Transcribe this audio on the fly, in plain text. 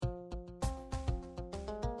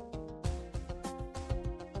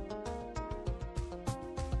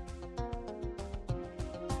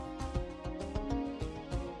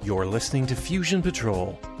You're listening to Fusion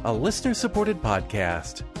Patrol, a listener-supported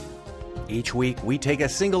podcast. Each week, we take a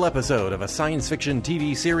single episode of a science fiction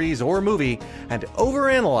TV series or movie and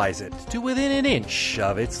overanalyze it to within an inch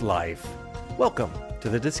of its life. Welcome to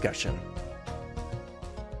the discussion.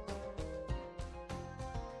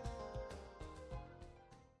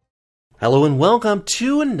 Hello and welcome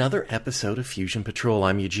to another episode of Fusion Patrol.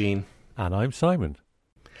 I'm Eugene. And I'm Simon.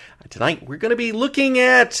 Tonight, we're going to be looking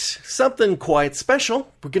at something quite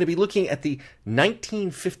special. We're going to be looking at the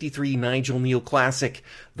 1953 Nigel Kneale classic,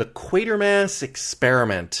 The Quatermass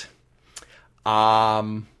Experiment.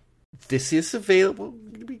 This is available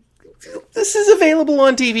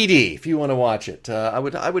on DVD if you want to watch it. I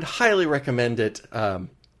would highly recommend it to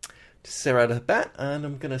say right off the bat. And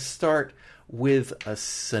I'm going to start with a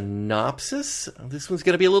synopsis. This one's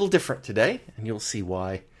going to be a little different today, and you'll see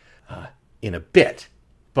why in a bit.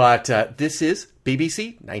 But this is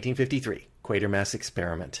BBC 1953, Quatermass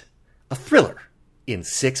Experiment. A thriller in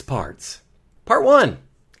 6 parts. Part 1.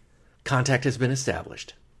 Contact has been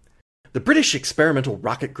established. The British Experimental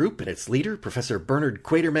Rocket Group and its leader, Professor Bernard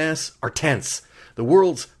Quatermass, are tense. The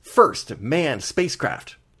world's first manned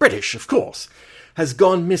spacecraft, British of course, has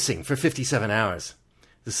gone missing for 57 hours.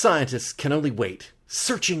 The scientists can only wait,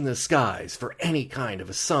 searching the skies for any kind of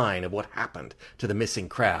a sign of what happened to the missing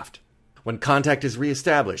craft. When contact is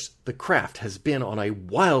reestablished, the craft has been on a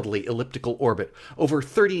wildly elliptical orbit, over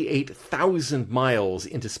 38,000 miles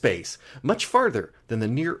into space, much farther than the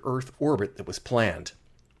near-Earth orbit that was planned.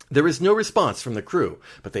 There is no response from the crew,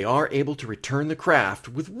 but they are able to return the craft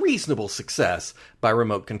with reasonable success by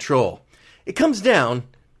remote control. It comes down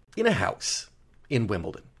in a house in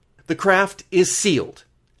Wimbledon. The craft is sealed,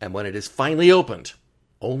 and when it is finally opened,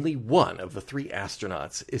 only one of the 3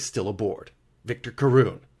 astronauts is still aboard, Victor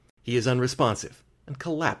Carroon. He is unresponsive and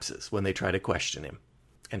collapses when they try to question him.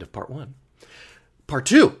 End of part 1. Part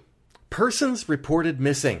 2. Persons reported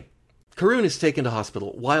missing. Carroon is taken to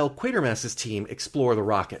hospital while Quatermass's team explore the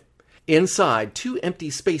rocket. Inside, 2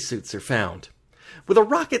 empty spacesuits are found. With a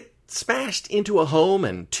rocket smashed into a home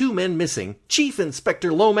and 2 men missing, Chief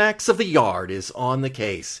Inspector Lomax of the Yard is on the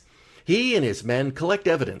case. He and his men collect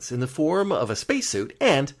evidence in the form of a spacesuit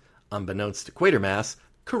and, unbeknownst to Quatermass,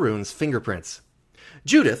 Carroon's fingerprints.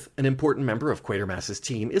 Judith, an important member of Quatermass's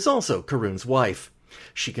team, is also Carroon's wife.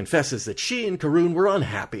 She confesses that she and Carroon were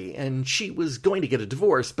unhappy, and she was going to get a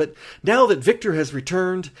divorce, but now that Victor has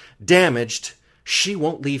returned, damaged, she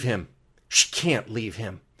won't leave him. She can't leave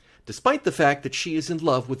him, despite the fact that she is in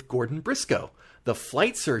love with Gordon Briscoe, the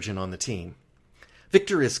flight surgeon on the team.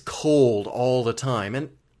 Victor is cold all the time, and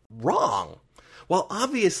wrong. While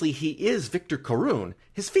obviously he is Victor Carroon,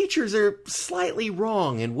 his features are slightly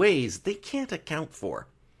wrong in ways they can't account for.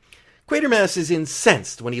 Quatermass is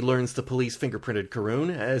incensed when he learns the police fingerprinted Carroon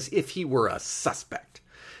as if he were a suspect.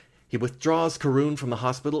 He withdraws Carroon from the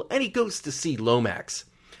hospital and he goes to see Lomax.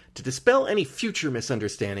 To dispel any future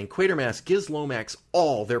misunderstanding, Quatermass gives Lomax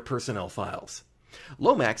all their personnel files.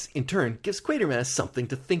 Lomax, in turn, gives Quatermass something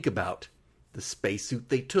to think about. The spacesuit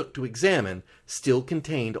they took to examine still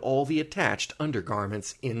contained all the attached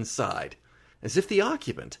undergarments inside, as if the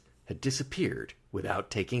occupant had disappeared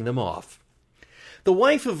without taking them off. The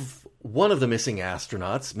wife of one of the missing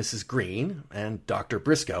astronauts, Mrs. Green, and Dr.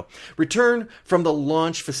 Briscoe, return from the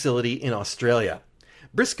launch facility in Australia.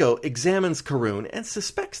 Briscoe examines Carroon and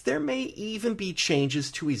suspects there may even be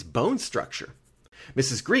changes to his bone structure.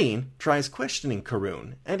 Mrs. Green tries questioning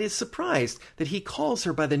Carroon and is surprised that he calls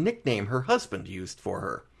her by the nickname her husband used for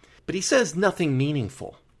her. But he says nothing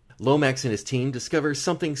meaningful. Lomax and his team discover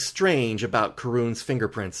something strange about Carroon's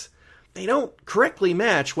fingerprints. They don't correctly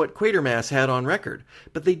match what Quatermass had on record,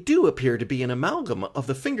 but they do appear to be an amalgam of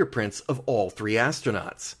the fingerprints of all 3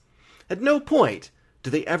 astronauts. At no point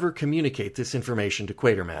do they ever communicate this information to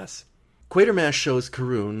Quatermass. Quatermass shows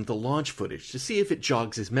Carroon the launch footage to see if it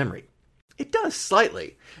jogs his memory. It does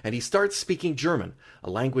slightly, and he starts speaking German, a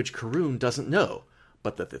language Carroon doesn't know,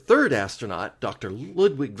 but that the 3rd astronaut, Dr.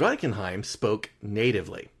 Ludwig Reichenheim, spoke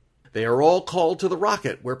natively. They are all called to the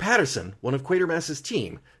rocket, where Patterson, one of Quatermass's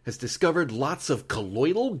team, has discovered lots of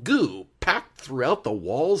colloidal goo packed throughout the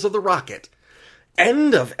walls of the rocket.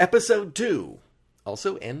 End of episode 2.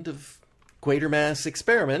 Also, end of Quatermass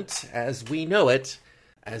Experiment, as we know it,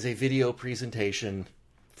 as a video presentation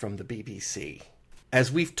from the BBC.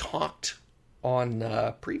 As we've talked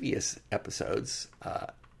on previous episodes,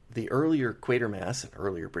 the earlier Quatermass and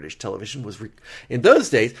earlier British television was, in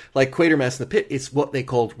those days, like Quatermass in the Pit, it's what they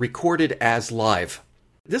called recorded as live.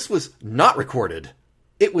 This was not recorded.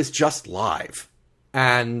 It was just live.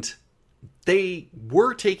 And they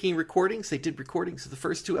were taking recordings. They did recordings of the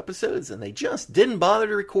first 2 episodes, and they just didn't bother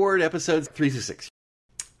to record episodes 3 through 6.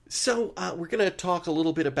 So we're going to talk a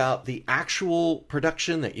little bit about the actual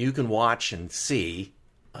production that you can watch and see,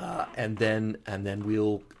 and then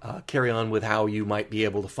we'll carry on with how you might be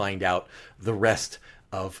able to find out the rest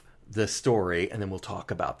of the story, and then we'll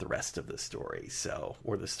talk about the rest of the story,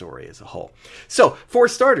 or the story as a whole. So, for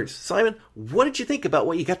starters, Simon, what did you think about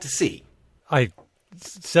what you got to see? I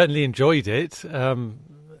certainly enjoyed it.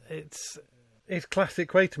 It's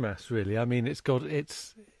classic Quatermass, really. I mean, it's got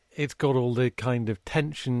all the kind of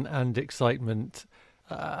tension and excitement,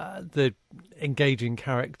 the engaging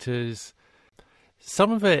characters.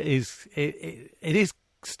 Some of it is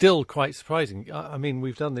still quite surprising. I mean,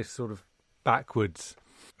 we've done this sort of backwards,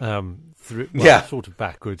 sort of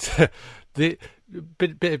backwards. The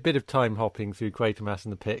bit of time hopping through Quatermass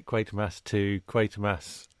and the Pit, Quatermass 2,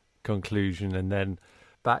 Quatermass Conclusion, and then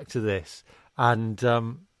back to this. And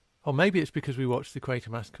or maybe it's because we watched the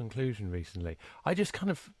Quatermass Conclusion recently. I just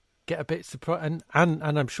kind of get a bit surprised, and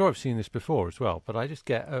I'm sure I've seen this before as well, but I just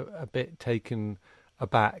get a bit taken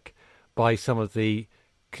aback by some of the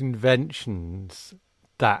conventions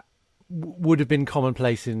that would have been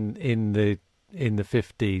commonplace in the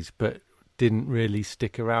 50s, but didn't really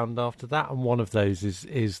stick around after that. And one of those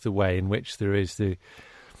is the way in which there is the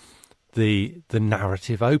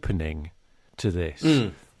narrative opening to this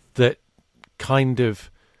that kind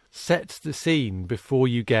of sets the scene before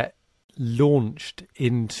you get launched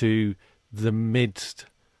into the midst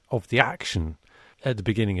of the action at the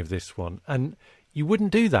beginning of this one. And you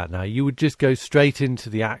wouldn't do that now. You would just go straight into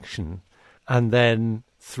the action, and then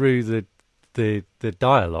through the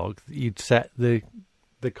dialogue you'd set the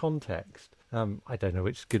context. I don't know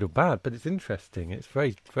which is good or bad, but it's interesting. It's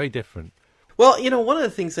very, very different. Well, one of the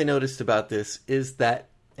things I noticed about this is that,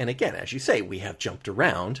 and again, as you say, we have jumped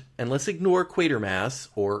around, and let's ignore Quatermass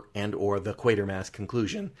or the Quatermass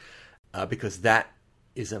Conclusion, because that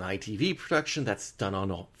is an ITV production that's done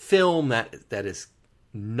on a film that is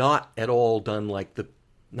not at all done like the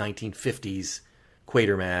 1950s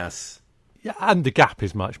Quatermass. Yeah, and the gap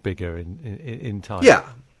is much bigger in time.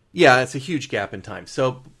 Yeah, it's a huge gap in time.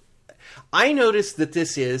 So I noticed that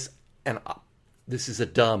this is a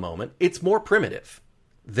duh moment. It's more primitive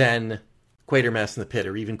than Quatermass in the Pit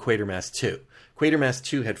or even Quatermass 2. Quatermass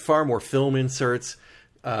 2 had far more film inserts.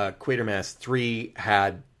 Quatermass 3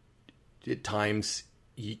 had, at times,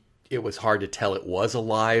 it was hard to tell it was a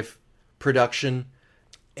live production,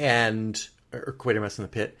 or Quatermass in the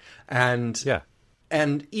Pit.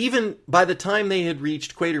 And even by the time they had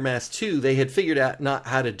reached Quatermass 2, they had figured out not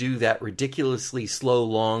how to do that ridiculously slow,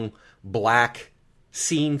 long, black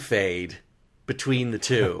scene fade between the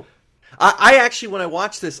two. I actually, when I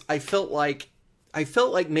watched this, I felt like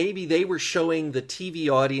maybe they were showing the TV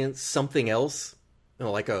audience something else,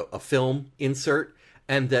 like a film insert,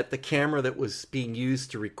 and that the camera that was being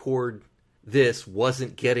used to record this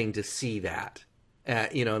wasn't getting to see that.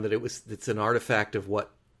 That it's an artifact of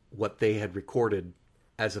what they had recorded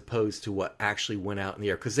as opposed to what actually went out in the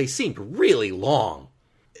air, because they seemed really long.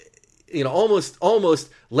 Almost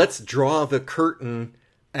let's draw the curtain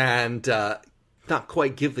and not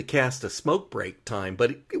quite give the cast a smoke break time,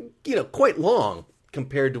 but quite long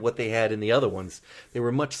compared to what they had in the other ones. They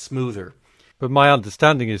were much smoother. But my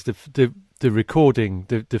understanding is the recording,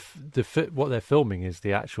 what they're filming is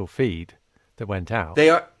the actual feed that went out.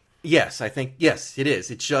 They are. Yes, I think, yes, it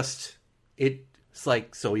is. It's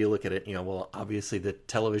like, so you look at it, well, obviously the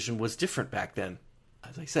television was different back then,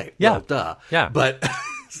 as I say. Yeah. Well, duh. Yeah. But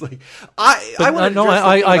it's like,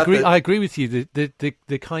 I agree with you.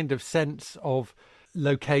 The kind of sense of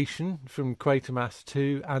location from Quatermass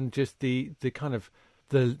 2 and just the kind of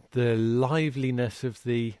the liveliness of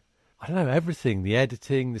everything, the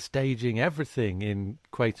editing, the staging, everything in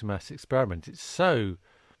Quatermass Experiment. It's so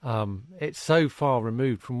far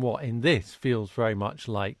removed from what in this feels very much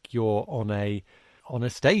like you're on a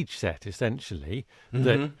stage set, essentially.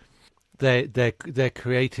 Mm-hmm. That they're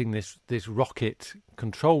creating this rocket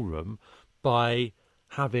control room by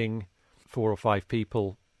having 4 or 5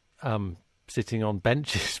 people sitting on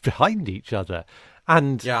benches behind each other,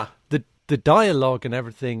 and the dialogue and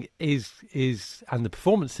everything is and the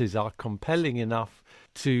performances are compelling enough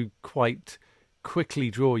to quite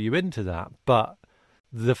quickly draw you into that, but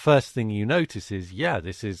the first thing you notice is,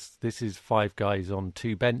 this is 5 guys on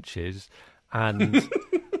 2 benches, and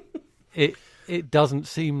it doesn't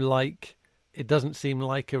seem like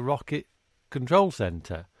a rocket control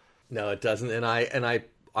center. No, it doesn't. And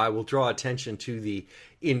I will draw attention to the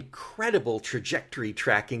incredible trajectory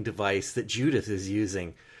tracking device that Judith is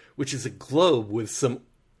using, which is a globe with some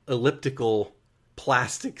elliptical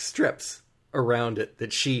plastic strips around it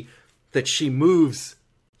that she moves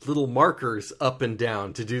little markers up and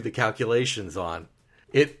down to do the calculations on.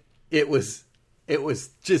 it was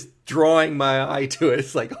just drawing my eye to it.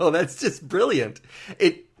 It's like, oh, that's just brilliant.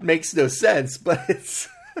 It makes no sense, but it's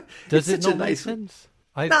Does it's it such not a make nice sense?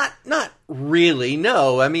 Not really.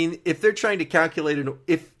 No, I mean, if they're trying to calculate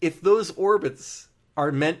if those orbits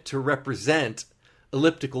are meant to represent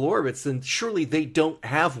elliptical orbits, then surely they don't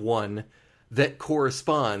have one that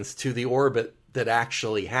corresponds to the orbit that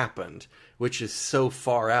actually happened, which is so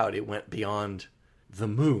far out it went beyond the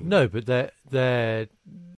moon. No, but they're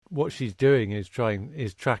what she's doing is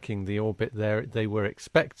tracking the orbit they were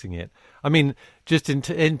expecting it. I mean, just in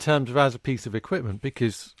terms of as a piece of equipment,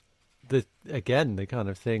 because the kind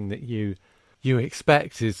of thing that you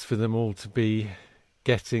expect is for them all to be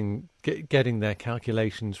getting their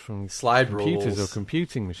calculations from slide computers rules or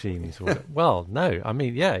computing machines. Well, no, I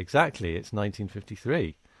mean, yeah, exactly. It's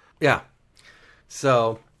 1953. Yeah.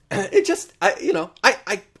 So it just,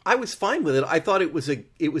 I was fine with it. I thought it was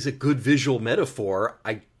a good visual metaphor.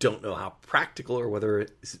 I don't know how practical or whether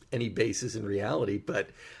it's any basis in reality, but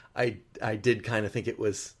I did kind of think it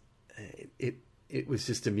was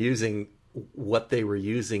just amusing what they were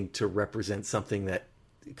using to represent something that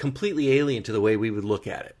completely alien to the way we would look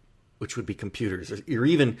at it, which would be computers or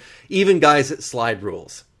even guys that slide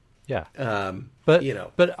rules. Yeah.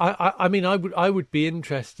 But I mean, I would be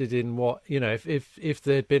interested in what, if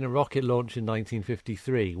there had been a rocket launch in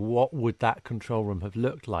 1953, what would that control room have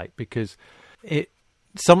looked like? Because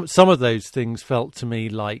some of those things felt to me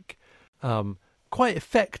like quite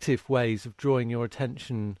effective ways of drawing your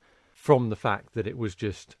attention from the fact that it was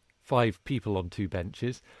just 5 people on 2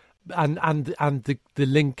 benches, and the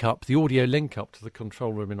link up, the audio link up to the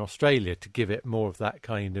control room in Australia to give it more of that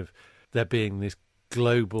kind of there being this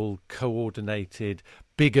global, coordinated,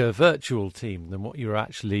 bigger virtual team than what you're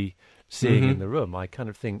actually seeing in the room. I kind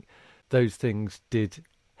of think those things did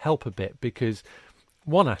help a bit, because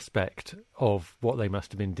one aspect of what they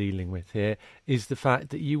must have been dealing with here is the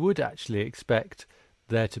fact that you would actually expect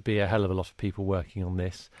there to be a hell of a lot of people working on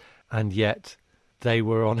this, and yet they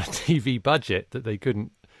were on a TV budget that they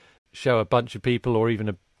couldn't show a bunch of people or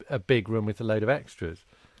even a big room with a load of extras.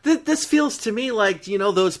 This feels to me like,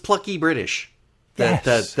 those plucky British.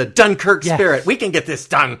 Yes. The Dunkirk spirit. We can get this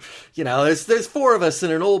done. There's 4 of us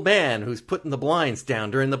and an old man who's putting the blinds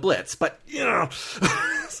down during the Blitz. But,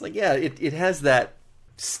 it's like, yeah, it has that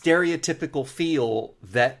stereotypical feel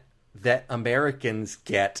that Americans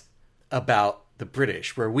get about the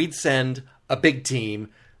British, where we'd send a big team,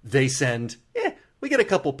 they send, we get a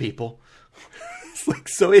couple people. It's like,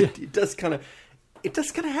 so it does kind of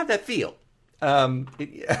have that feel.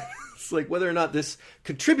 It's like whether or not this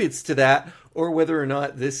contributes to that, or whether or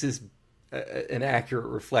not this is an accurate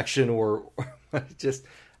reflection, or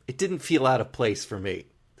it didn't feel out of place for me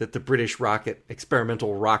that the British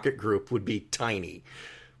experimental rocket group would be tiny.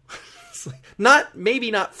 It's like,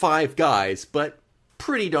 maybe not 5 guys, but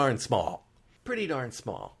pretty darn small.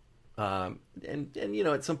 And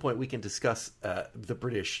at some point we can discuss the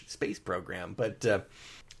British space program, but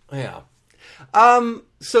yeah.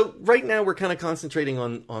 So right now we're kind of concentrating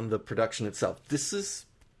on the production itself. This is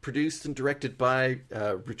produced and directed by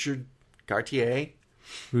Richard Cartier.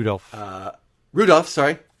 Rudolph,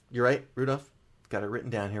 sorry. You're right, Rudolph. Got it written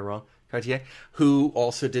down here wrong. Cartier, who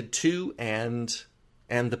also did 2 and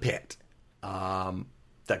The Pit.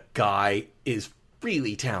 The guy is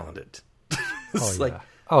really talented.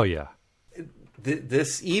 Oh yeah.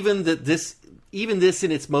 This in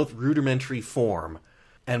its most rudimentary form,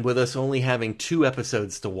 and with us only having 2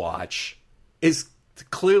 episodes to watch, is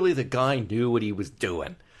clearly the guy knew what he was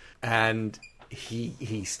doing, and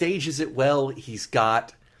he stages it well. He's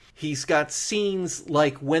got scenes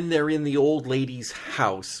like when they're in the old lady's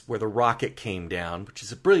house where the rocket came down, which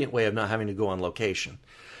is a brilliant way of not having to go on location.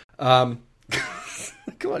 Come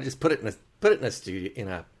on, just put it in a studio,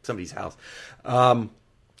 in somebody's house.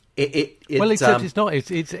 Except it's not. It's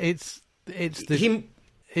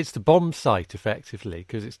the bomb site effectively,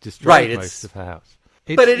 because it's destroyed most of the house.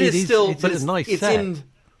 It's a nice set.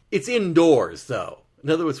 It's indoors though. In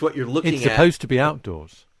other words, what you're looking at. It's supposed to be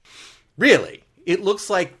outdoors. Really, it looks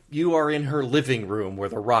like you are in her living room where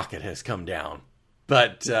the rocket has come down.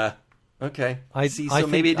 But okay, so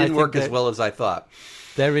maybe it didn't work as well as I thought.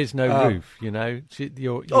 There is no roof, no,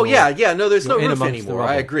 there's no roof anymore.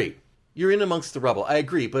 I agree. You're in amongst the rubble. I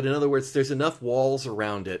agree, but in other words, there's enough walls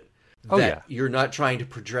around it that you're not trying to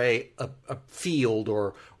portray a field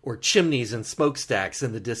or chimneys and smokestacks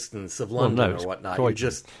in the distance of London or whatnot. You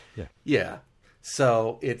just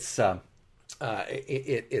So it's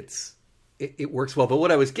it works well. But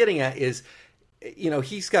what I was getting at is,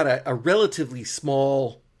 he's got a relatively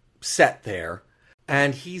small set there,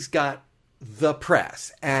 and he's got the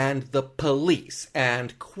press and the police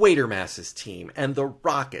and Quatermass's team and the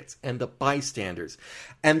Rockets and the bystanders.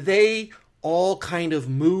 And they all kind of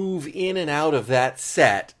move in and out of that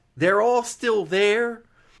set. They're all still there,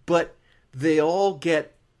 but they all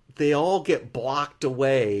get blocked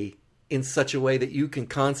away in such a way that you can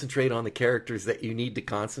concentrate on the characters that you need to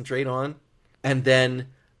concentrate on. And then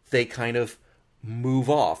they kind of move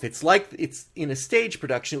off. It's like, it's in a stage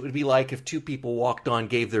production, it would be like if two people walked on,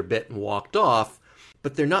 gave their bit and walked off,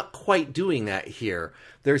 but they're not quite doing that here.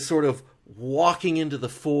 They're sort of walking into the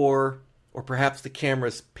fore, or perhaps the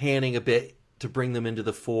camera's panning a bit to bring them into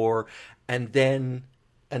the fore, and then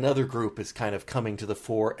another group is kind of coming to the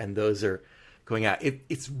fore, and those are going out.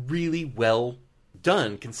 It's really well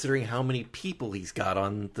done, considering how many people he's got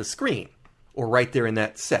on the screen, or right there in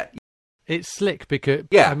that set. It's slick because,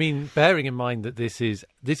 I mean, bearing in mind that this is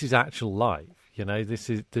actual live, you know,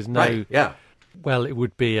 there's no, right, yeah. Well, it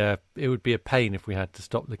would be a pain if we had to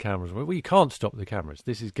stop the cameras. Well, you can't stop the cameras.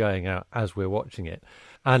 This is going out as we're watching it,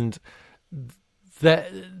 and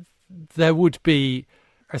there would be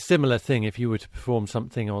a similar thing if you were to perform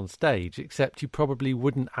something on stage, except you probably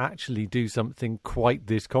wouldn't actually do something quite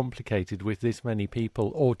this complicated with this many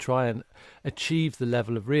people, or try and achieve the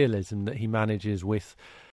level of realism that he manages with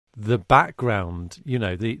the background, you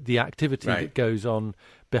know, the activity that goes on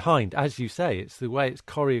behind. As you say, it's the way it's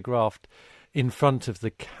choreographed in front of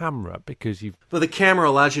the camera, because the camera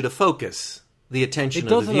allows you to focus the attention of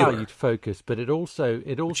the viewer. It does allow you to focus, but it also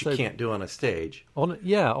which you can't do on a stage. On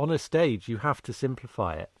a stage you have to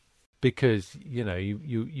simplify it, because you know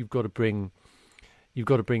you've got to bring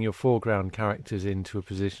your foreground characters into a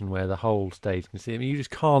position where the whole stage can see. I mean, you just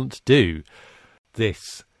can't do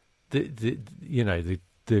this.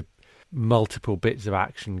 The multiple bits of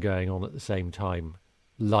action going on at the same time,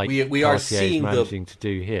 like we are seeing managing to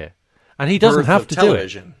do here, and he doesn't have to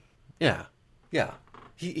television. do it. Yeah.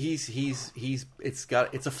 It's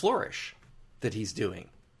a flourish that he's doing.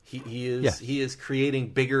 He is creating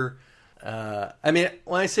bigger. I mean,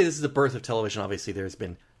 when I say this is the birth of television, obviously there's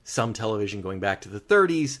been some television going back to the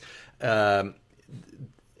 30s,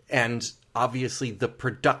 and obviously the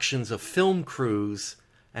productions of film crews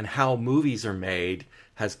and how movies are made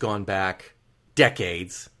has gone back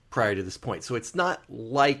decades prior to this point. So it's not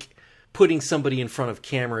like putting somebody in front of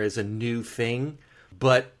camera is a new thing,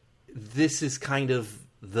 but this is kind of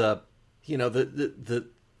the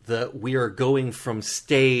we are going from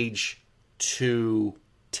stage to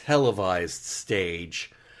televised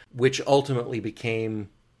stage, which ultimately became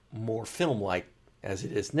more film-like as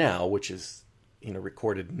it is now, which is, you know,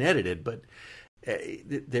 recorded and edited. But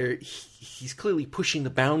he's clearly pushing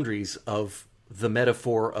the boundaries of the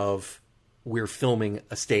metaphor of we're filming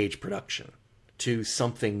a stage production to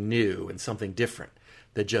something new and something different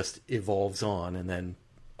that just evolves on and then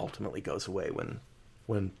ultimately goes away when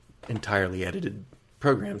entirely edited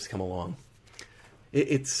programs come along. It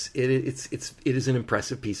is an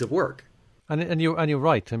impressive piece of work. And you're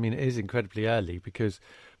right. I mean, it is incredibly early, because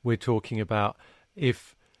we're talking about,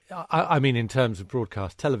 I mean, in terms of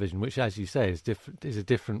broadcast television, which, as you say, is a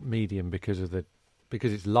different medium because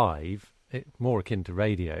it's live, it's more akin to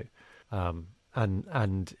radio,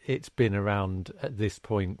 and it's been around at this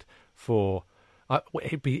point for.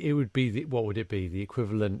 It would be what would it be? The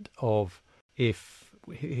equivalent of, if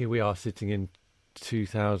here we are sitting in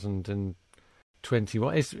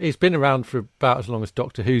 2021. It's been around for about as long as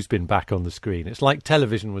Doctor Who's been back on the screen. It's like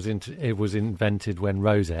television was invented when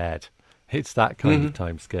Rose aired. It's that kind of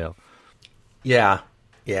time scale. Yeah,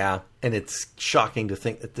 and it's shocking to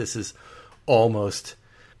think that this is almost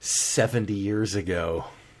 70 years ago.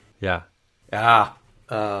 Yeah.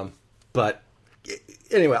 But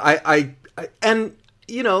anyway, I and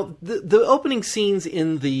you know, the opening scenes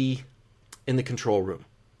in the control room.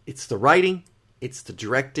 It's the writing, it's the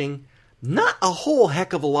directing. Not a whole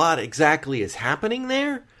heck of a lot exactly is happening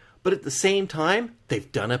there, but at the same time,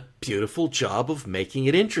 they've done a beautiful job of making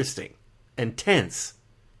it interesting and tense.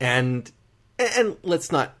 And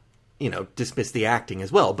let's not, you know, dismiss the acting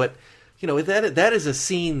as well, but you know, that is a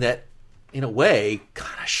scene that in a way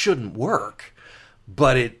kind of shouldn't work,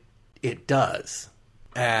 but it does.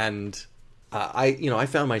 And I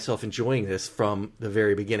found myself enjoying this from the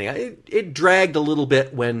very beginning. It dragged a little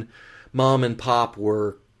bit when Mom and Pop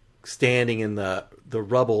were standing in the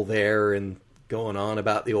rubble there and going on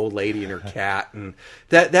about the old lady and her cat, and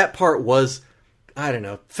that part was, I don't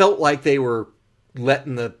know, felt like they were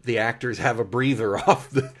letting the actors have a breather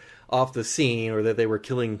off the scene, or that they were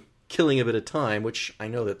killing a bit of time, which I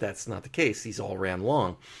know that's not the case. These all ran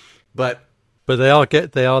long, but they're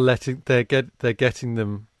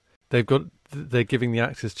giving the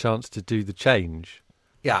actors chance to do the change.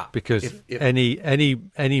 Yeah, because if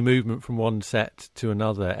any movement from one set to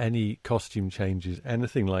another, any costume changes,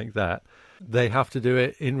 anything like that, they have to do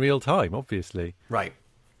it in real time, obviously. Right.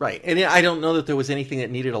 And I don't know that there was anything that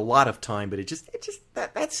needed a lot of time, but it just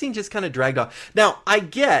that scene just kind of dragged on. Now, I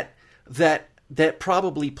get that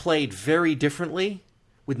probably played very differently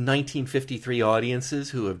with 1953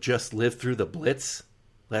 audiences who have just lived through the Blitz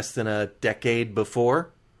less than a decade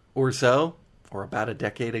before or so, or about a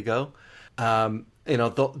decade ago.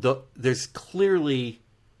 There's clearly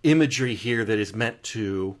imagery here that is meant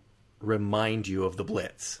to remind you of the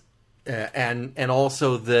Blitz. And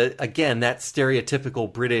also that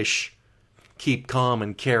stereotypical British keep calm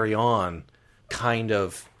and carry on kind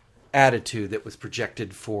of attitude that was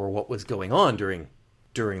projected for what was going on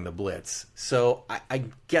during the Blitz. So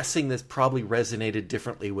I'm guessing this probably resonated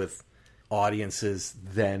differently with audiences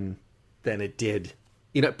than it did.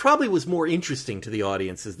 It probably was more interesting to the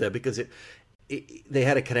audiences there because they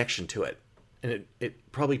had a connection to it, and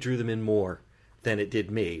it probably drew them in more than it did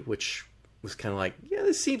me, which was kind of like, yeah,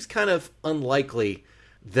 this seems kind of unlikely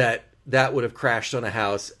that would have crashed on a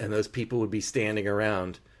house and those people would be standing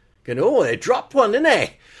around going, oh, they dropped one, didn't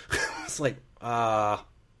they? It's like,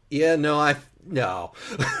 yeah, no.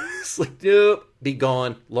 It's like, nope, be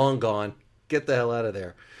gone, long gone, get the hell out of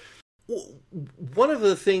there. One of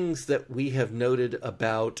the things that we have noted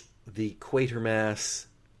about the Quatermass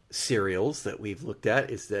serials that we've looked at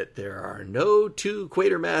is that there are no two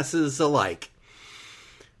Quatermasses alike.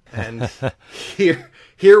 And here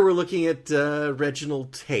we're looking at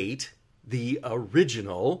Reginald Tate, the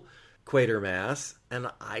original Quatermass, and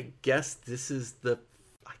I guess this is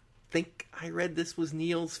I think I read this was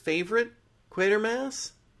Neil's favorite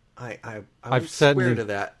Quatermass. I would swear to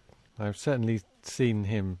that. I've certainly seen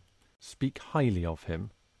him speak highly of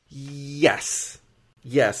him. Yes,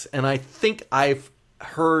 and I think I've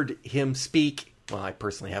heard him speak. Well, I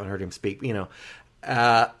personally haven't heard him speak.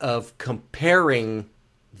 Of comparing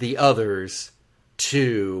the others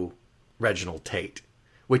to Reginald Tate,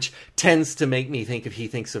 which tends to make me think he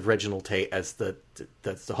thinks of Reginald Tate as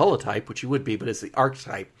that's the holotype, which he would be, but as the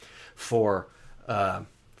archetype for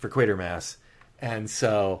Quatermass. And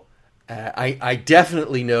so I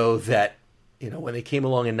definitely know that when they came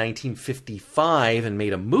along in 1955 and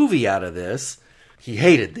made a movie out of this, he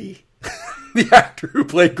hated the actor who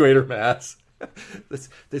played Quatermass.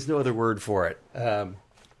 There's no other word for it.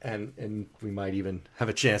 And we might even have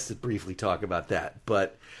a chance to briefly talk about that.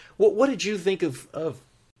 But what did you think of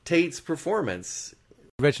Tate's performance?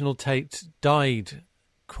 Reginald Tate died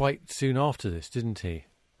quite soon after this, didn't he?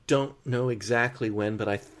 Don't know exactly when, but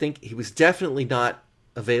I think he was definitely not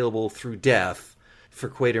available through death for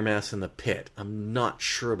Quatermass in the Pit. I'm not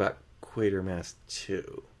sure about Quatermass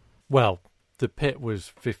 2. Well, the Pit was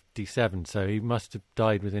 57, so he must have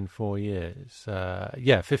died within 4 years.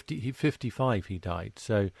 55 he died.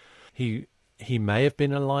 So he may have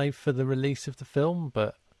been alive for the release of the film,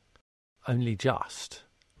 but only just.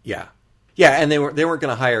 Yeah, and they weren't going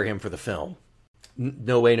to hire him for the film.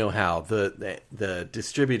 No way, no how. The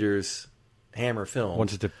distributors, Hammer Films,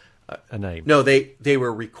 wanted a name. No, they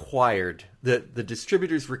were required. The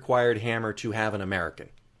distributors required Hammer to have an American.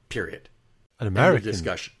 Period. An American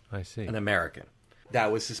discussion. I see. An American.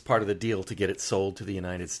 That was just part of the deal to get it sold to the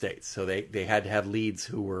United States. So they had to have leads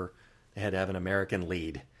they had to have an American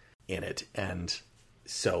lead in it. And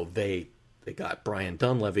so they got Brian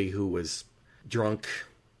Donlevy, who was drunk,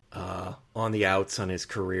 on the outs on his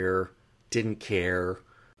career, didn't care.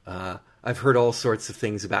 I've heard all sorts of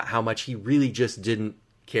things about how much he really just didn't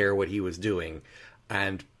care what he was doing,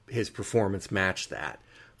 and his performance matched that.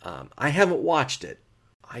 I haven't watched it.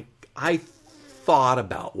 I thought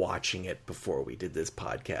about watching it before we did this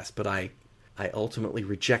podcast, but I ultimately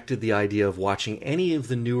rejected the idea of watching any of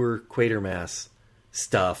the newer Quatermass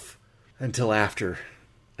stuff until after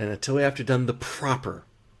done the proper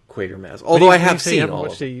Quatermass. Although I have seen all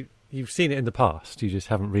of it. You've seen it in the past, you just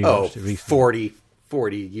haven't rewatched it recently.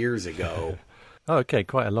 40 years ago. Oh, okay,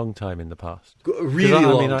 quite a long time in the past. Really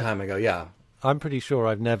long time ago, yeah. I'm pretty sure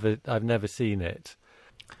I've never seen it.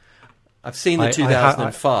 I've seen the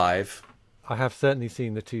 2005. I have certainly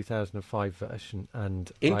seen the 2005 version,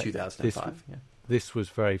 and in 2005, this was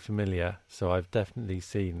very familiar. So I've definitely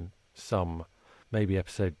seen maybe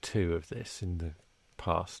episode 2 of this in the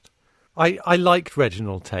past. I liked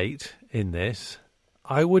Reginald Tate in this.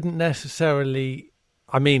 I wouldn't necessarily.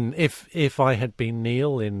 I mean, if I had been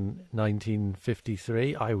Neil in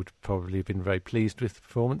 1953, I would probably have been very pleased with the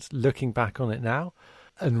performance. Looking back on it now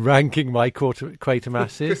and ranking my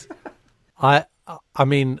Quatermasses, I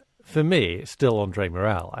mean, for me, it's still Andre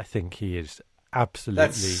Morel. I think he is absolutely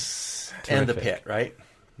terrific. And the Pit, right?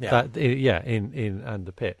 Yeah. In And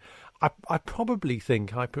the Pit. I probably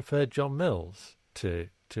think I prefer John Mills to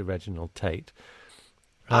Reginald Tate.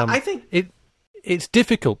 I think it's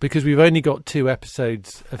difficult because we've only got 2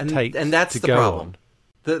 episodes of Tate, and that's to the go problem.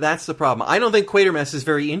 on. That's the problem. I don't think Quatermass is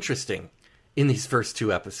very interesting in these first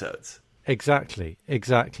 2 episodes. Exactly,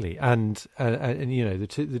 and you know the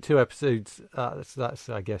two episodes. That's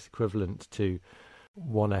I guess equivalent to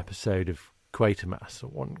 1 episode of Quatermass or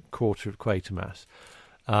 1/4 of Quatermass.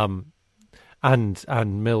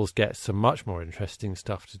 And Mills gets some much more interesting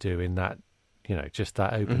stuff to do in that, you know, just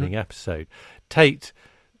that opening episode. Tate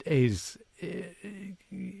is,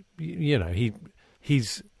 you know,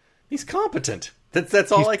 he's competent.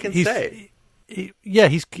 That's all I can say.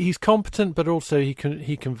 He's competent, but also he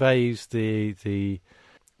conveys the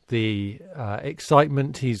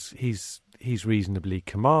excitement. He's reasonably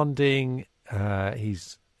commanding.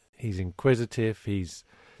 He's inquisitive.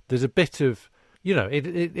 There's a bit of, you know,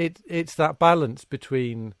 it's that balance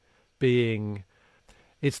between being,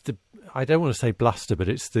 I don't want to say bluster, but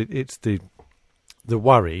it's the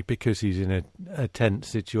worry because he's in a tense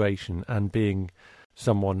situation, and being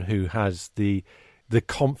someone who has the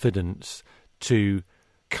confidence to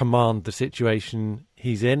command the situation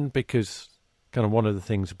he's in, because kind of one of the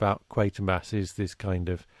things about Quatermass is this kind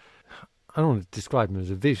of, I don't want to describe him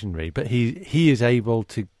as a visionary, but he is able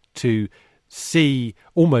to see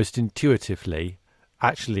almost intuitively,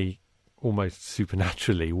 actually almost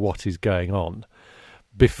supernaturally, what is going on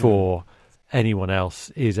before anyone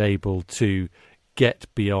else is able to get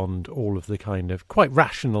beyond all of the kind of quite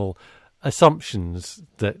rational assumptions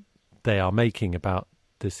that they are making about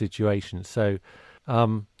the situation. So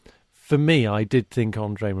for me, I did think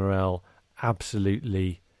Andre Morel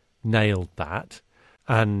absolutely nailed that,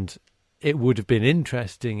 and it would have been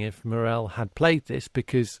interesting if Morel had played this,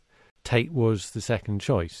 because Tate was the second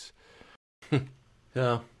choice.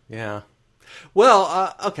 Yeah.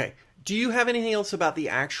 Well, okay. Do you have anything else about the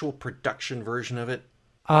actual production version of it?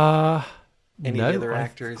 Any other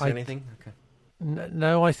actors or anything? Okay.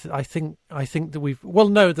 No, I think that we've. Well,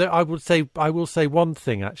 no, I will say one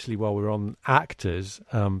thing actually while we're on actors,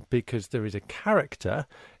 because there is a character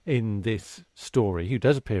in this story who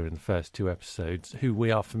does appear in the first 2 episodes, who we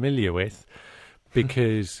are familiar with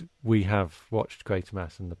because we have watched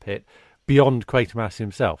Quatermass and the Pit. Beyond Quatermass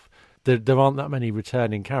himself, there aren't that many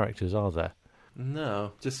returning characters, are there?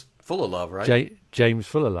 No, just Fullalove, right? James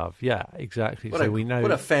Fullalove, yeah, exactly. We know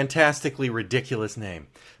what a fantastically ridiculous name,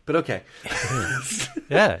 but okay.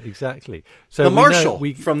 Yeah, exactly. So the Marshal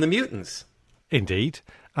from the Mutants, indeed,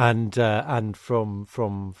 and from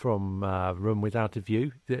Room Without a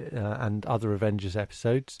View and other Avengers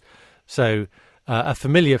episodes. So a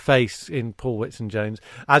familiar face in Paul Whitson-Jones,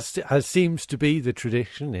 as seems to be the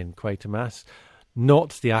tradition in Quatermass.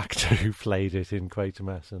 Not the actor who played it in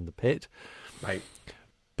Quatermass and the Pit, right?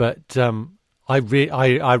 But I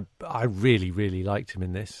really, really liked him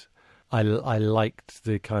in this. I liked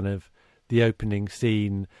the kind of the opening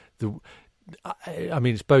scene. I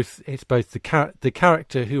mean, it's both the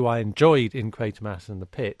character who I enjoyed in Quatermass and the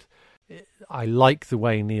Pit. I like the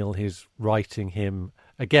way Neil is writing him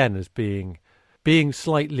again as being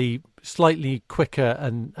slightly quicker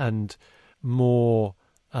and more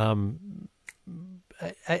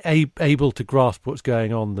able to grasp what's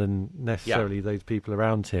going on than necessarily those people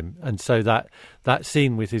around him. And so that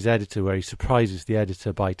scene with his editor where he surprises the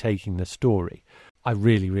editor by taking the story, I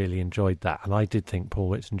really, really enjoyed that. And I did think Paul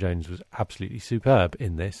Whitson-Jones was absolutely superb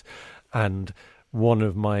in this. And one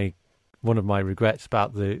of my regrets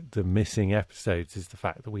about the missing episodes is the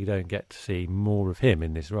fact that we don't get to see more of him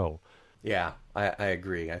in this role. Yeah, I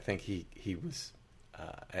agree. I think he was,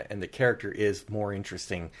 and the character is more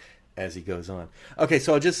interesting as he goes on. Okay,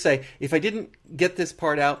 so I'll just say, if I didn't get this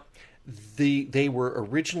part out, they were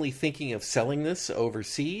originally thinking of selling this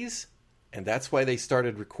overseas, and that's why they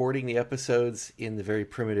started recording the episodes in the very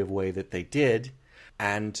primitive way that they did.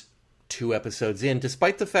 And 2 episodes in,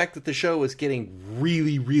 despite the fact that the show was getting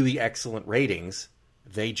really, really excellent ratings,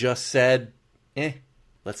 they just said,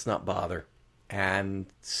 let's not bother. And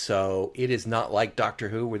so it is not like Doctor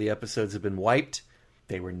Who, where the episodes have been wiped.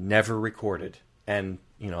 They were never recorded. And,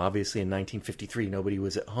 you know, obviously in 1953, nobody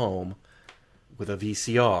was at home with a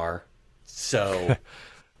VCR. So,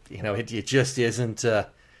 you know, it just isn't...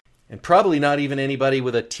 and probably not even anybody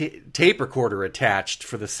with a tape recorder attached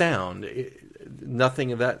for the sound.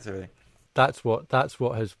 Nothing of that sort of thing. That's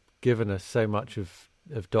what has given us so much of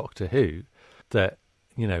Doctor Who, that,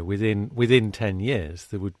 you know, within 10 years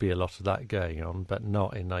there would be a lot of that going on, but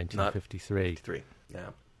not in 1953. Yeah.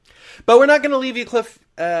 But we're not going to leave you, Cliff,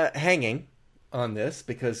 hanging on this,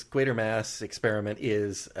 because Quatermass Experiment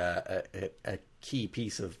is a key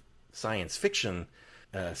piece of science fiction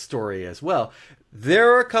story as well.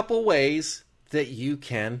 There are a couple ways that you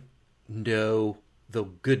can know the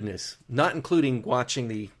goodness, not including watching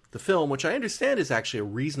the film, which I understand is actually a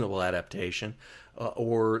reasonable adaptation,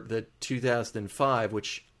 or the 2005,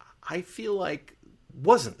 which I feel like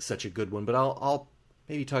wasn't such a good one, but I'll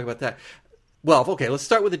maybe talk about that. Well, okay, let's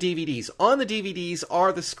start with the DVDs. On the DVDs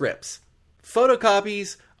are the scripts.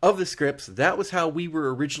 Photocopies of the scripts. That was how we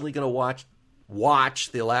were originally going to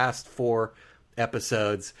watch the last 4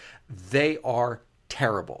 episodes. They are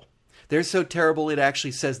terrible. They're so terrible it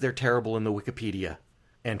actually says they're terrible in the Wikipedia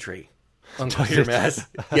entry on Quatermass.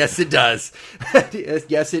 Yes, it does.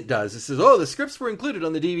 Yes, it does. It says, the scripts were included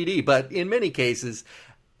on the DVD, but in many cases,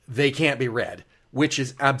 they can't be read, which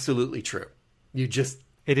is absolutely true.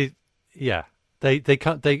 It is, yeah. They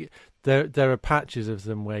can't. There are patches of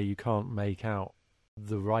them where you can't make out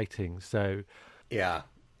the writing. So, yeah.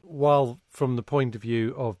 While from the point of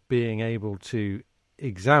view of being able to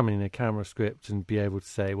examine a camera script and be able to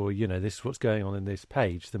say, well, this is what's going on in this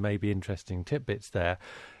page, there may be interesting tidbits there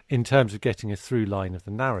in terms of getting a through line of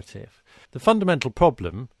the narrative. The fundamental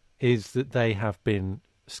problem is that they have been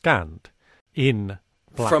scanned in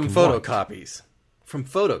black from and photocopies. White. From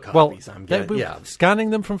photocopies, well, I'm getting. Yeah, scanning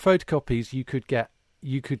them from photocopies, you could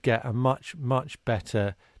get a much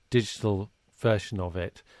better digital version of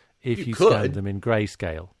it if you scanned them in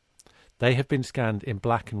grayscale. They have been scanned in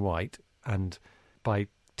black and white, and by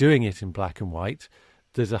doing it in black and white,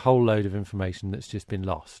 there's a whole load of information that's just been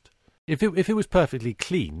lost. If it was perfectly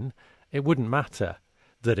clean, it wouldn't matter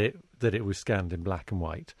that it was scanned in black and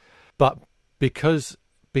white. But because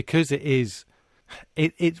it is,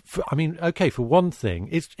 I mean, okay, for one thing,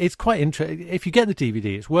 it's quite interesting. If you get the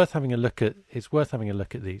DVD, it's worth having a look at. It's worth having a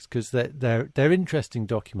look at these because they're interesting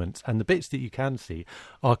documents, and the bits that you can see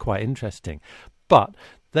are quite interesting. But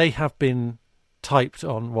they have been typed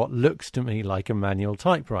on what looks to me like a manual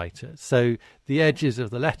typewriter. So the edges of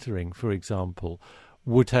the lettering, for example,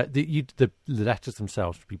 would have the letters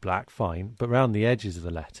themselves would be black, fine, but around the edges of the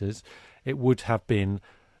letters, it would have been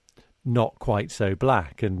not quite so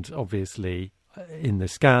black. And obviously, in the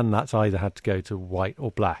scan, that's either had to go to white or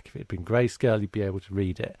black. If it had been grayscale, you'd be able to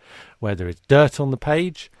read it. Where there is dirt on the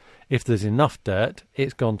page, if there's enough dirt,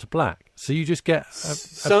 it's gone to black. So you just get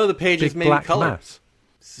some of the pages may be colored. Mass.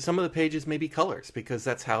 Some of the pages may be colors because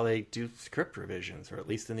that's how they do script revisions, or at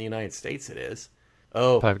least in the United States it is.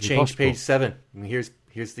 Oh, perfectly change possible. page 7. Here's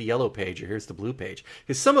the yellow page, or here's the blue page.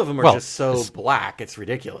 Because some of them are just so black, it's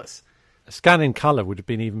ridiculous. A scan in color would have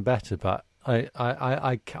been even better, but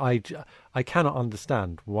I cannot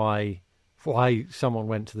understand why someone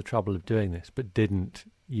went to the trouble of doing this but didn't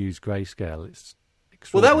use grayscale. It's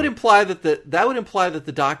well, that would imply that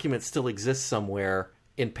the document still exists somewhere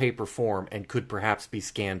in paper form and could perhaps be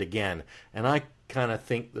scanned again. And I kind of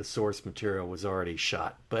think the source material was already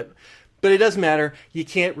shot, but it doesn't matter. You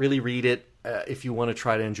can't really read it if you want to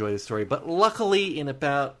try to enjoy the story. But luckily, in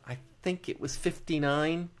about, I think it was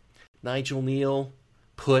 59, Nigel Kneale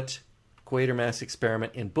put Quatermass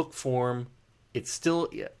Experiment in book form. It's still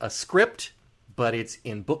a script, but it's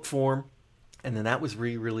in book form. And then that was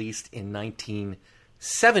re-released in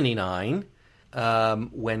 1979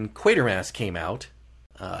 when Quatermass came out,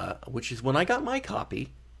 which is when I got my copy,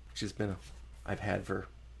 which has been I've had for,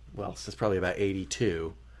 since probably about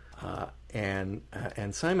 82. And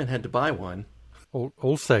Simon had to buy one.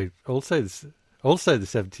 Also the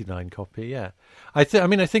 79 copy. Yeah, I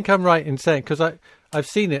think I'm right in saying, because I've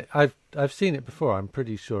seen it. I've seen it before. I'm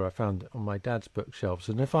pretty sure I found it on my dad's bookshelves.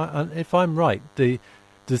 And if I'm right, the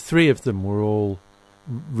 3 of them were all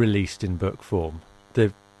released in book form.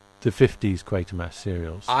 The 50s Quatermass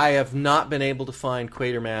serials. I have not been able to find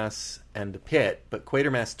Quatermass and the Pit, but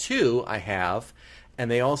Quatermass 2 I have.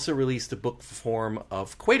 And they also released a book form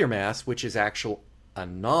of Quatermass, which is a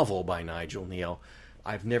novel by Nigel Kneale.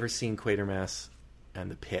 I've never seen Quatermass and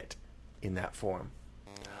the Pit in that form.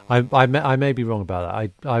 I may be wrong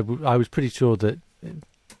about that. I was pretty sure that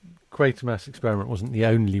Quatermass Experiment wasn't the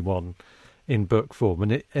only one in book form,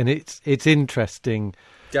 and it's interesting.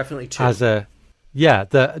 Definitely too. As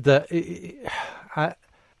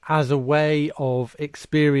a way of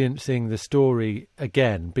experiencing the story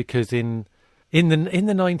again, because in the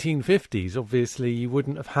 1950s, obviously, you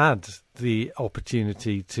wouldn't have had the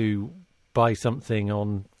opportunity to buy something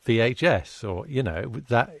on VHS, or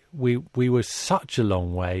that we were such a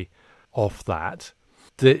long way off that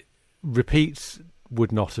repeats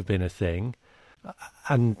would not have been a thing,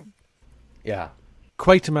 and yeah,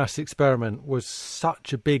 Quatermass Experiment was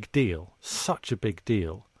such a big deal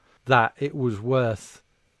that it was worth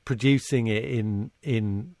producing it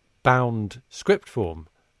in bound script form.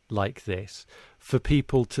 like this for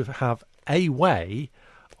people to have a way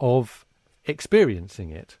of experiencing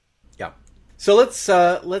it. Yeah. So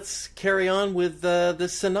let's carry on with the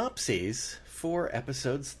synopses for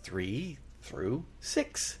episodes 3 through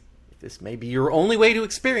 6. This may be your only way to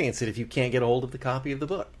experience it if you can't get a hold of the copy of the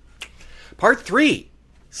book. Part 3,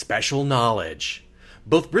 Special Knowledge.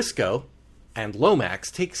 Both Briscoe and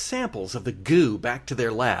Lomax take samples of the goo back to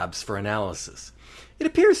their labs for analysis. It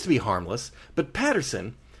appears to be harmless, but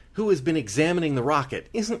Patterson, who has been examining the rocket,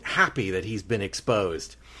 isn't happy that he's been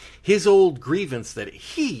exposed. His old grievance that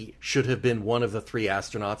he should have been one of the 3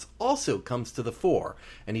 astronauts also comes to the fore,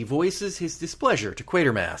 and he voices his displeasure to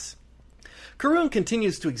Quatermass. Carroon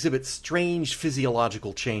continues to exhibit strange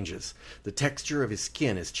physiological changes. The texture of his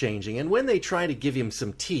skin is changing, and when they try to give him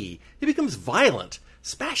some tea, he becomes violent,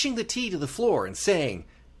 smashing the tea to the floor and saying,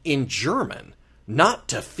 in German, not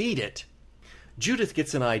to feed it. Judith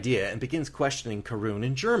gets an idea and begins questioning Carroon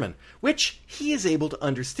in German, which he is able to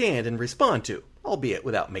understand and respond to, albeit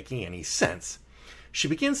without making any sense. She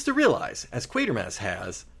begins to realize, as Quatermass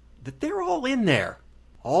has, that they're all in there,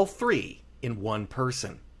 all 3 in one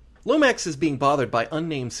person. Lomax is being bothered by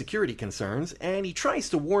unnamed security concerns, and he tries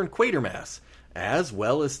to warn Quatermass, as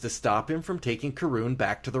well as to stop him from taking Carroon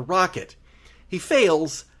back to the rocket. He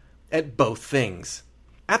fails at both things.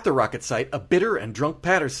 At the rocket site, a bitter and drunk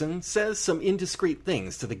Patterson says some indiscreet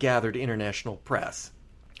things to the gathered international press.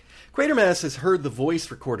 Quatermass has heard the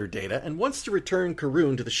voice recorder data and wants to return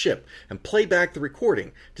Carroon to the ship and play back the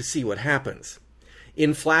recording to see what happens.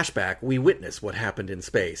 In flashback, we witness what happened in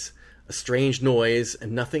space. A strange noise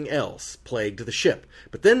and nothing else plagued the ship,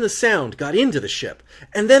 but then the sound got into the ship,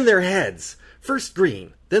 and then their heads. First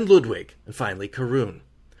Green, then Ludwig, and finally Carroon.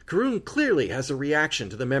 Carroon clearly has a reaction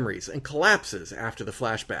to the memories and collapses after the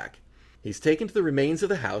flashback. He's taken to the remains of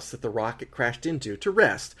the house that the rocket crashed into to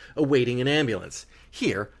rest, awaiting an ambulance.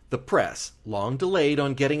 Here, the press, long delayed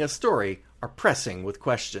on getting a story, are pressing with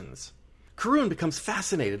questions. Carroon becomes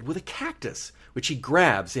fascinated with a cactus, which he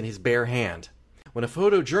grabs in his bare hand. When a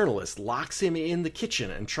photojournalist locks him in the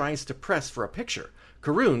kitchen and tries to press for a picture,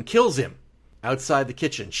 Carroon kills him. Outside the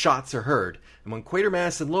kitchen, shots are heard, and when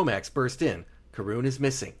Quatermass and Lomax burst in, Carroon is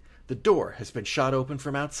missing. The door has been shot open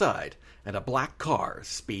from outside, and a black car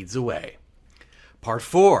speeds away. Part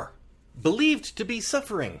 4. Believed to be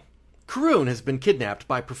suffering. Carroon has been kidnapped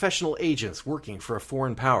by professional agents working for a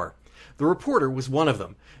foreign power. The reporter was one of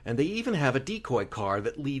them, and they even have a decoy car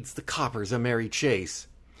that leads the coppers a merry chase.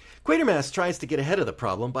 Quatermass tries to get ahead of the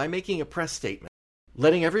problem by making a press statement,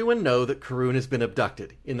 letting everyone know that Carroon has been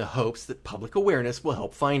abducted, in the hopes that public awareness will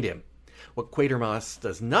help find him. What Quatermass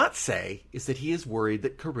does not say is that he is worried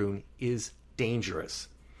that Carroon is dangerous.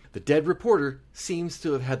 The dead reporter seems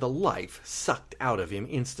to have had the life sucked out of him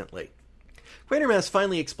instantly. Quatermass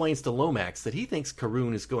finally explains to Lomax that he thinks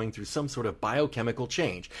Carroon is going through some sort of biochemical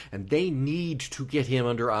change, and they need to get him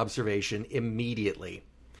under observation immediately.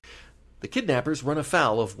 The kidnappers run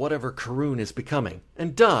afoul of whatever Carroon is becoming,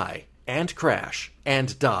 and die, and crash,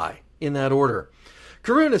 and die, in that order.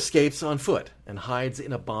 Carroon escapes on foot and hides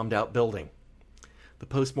in a bombed-out building. The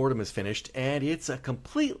post-mortem is finished, and it's a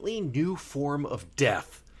completely new form of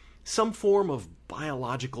death, some form of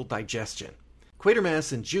biological digestion.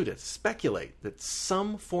 Quatermass and Judith speculate that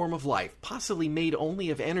some form of life, possibly made only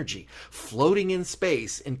of energy, floating in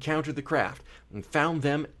space, encountered the craft and found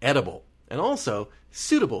them edible, and also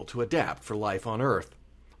suitable to adapt for life on Earth.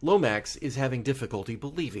 Lomax is having difficulty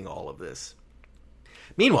believing all of this.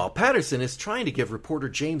 Meanwhile, Patterson is trying to give reporter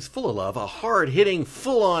James Fullalove a hard-hitting,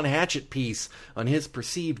 full-on hatchet piece on his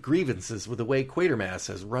perceived grievances with the way Quatermass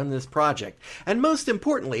has run this project, and most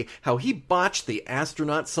importantly, how he botched the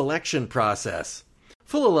astronaut selection process.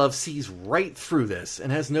 Fullalove sees right through this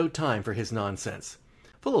and has no time for his nonsense.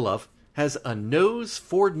 Fullalove has a nose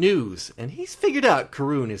for news, and he's figured out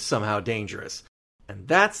Carroon is somehow dangerous. And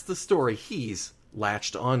that's the story he's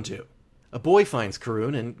latched onto. A boy finds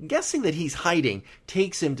Carroon and, guessing that he's hiding,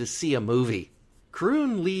 takes him to see a movie.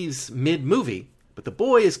 Carroon leaves mid-movie, but the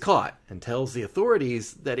boy is caught and tells the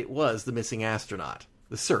authorities that it was the missing astronaut.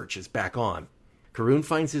 The search is back on. Carroon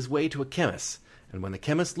finds his way to a chemist, and when the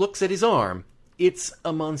chemist looks at his arm, it's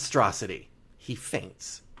a monstrosity. He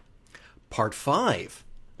faints. Part 5.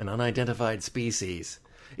 An unidentified species.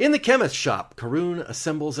 In the chemist shop, Carroon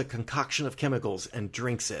assembles a concoction of chemicals and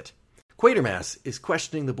drinks it. Quatermass is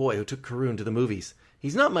questioning the boy who took Carroon to the movies.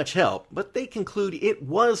 He's not much help, but they conclude it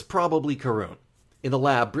was probably Carroon. In the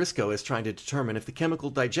lab, Briscoe is trying to determine if the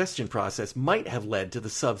chemical digestion process might have led to the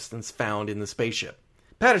substance found in the spaceship.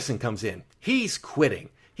 Patterson comes in. He's quitting.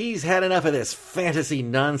 He's had enough of this fantasy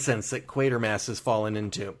nonsense that Quatermass has fallen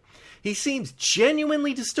into. He seems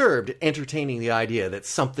genuinely disturbed at entertaining the idea that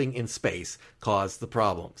something in space caused the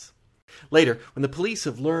problems. Later, when the police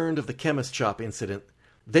have learned of the chemist shop incident,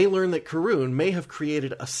 they learn that Carroon may have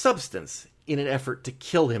created a substance in an effort to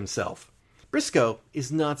kill himself. Briscoe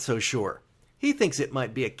is not so sure. He thinks it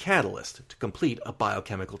might be a catalyst to complete a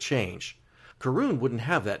biochemical change. Carroon wouldn't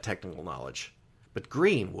have that technical knowledge, but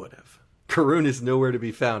Green would have. Carroon is nowhere to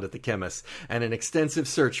be found at the chemist's, and an extensive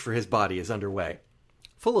search for his body is underway.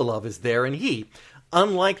 Fullalove is there, and he,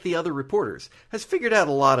 unlike the other reporters, has figured out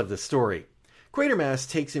a lot of the story. Quatermass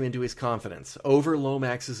takes him into his confidence over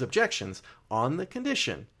Lomax's objections on the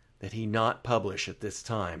condition that he not publish at this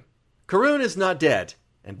time. Carroon is not dead,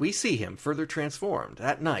 and we see him further transformed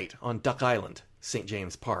that night on Duck Island, St.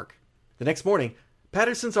 James Park. The next morning,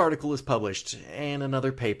 Patterson's article is published in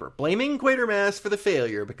another paper, blaming Quatermass for the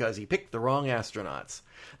failure because he picked the wrong astronauts.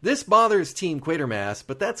 This bothers Team Quatermass,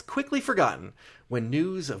 but that's quickly forgotten when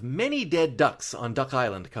news of many dead ducks on Duck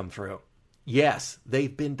Island come through. Yes,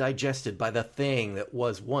 they've been digested by the thing that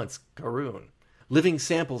was once Carroon. Living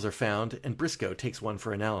samples are found, and Briscoe takes one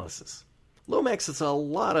for analysis. Lomax has a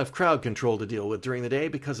lot of crowd control to deal with during the day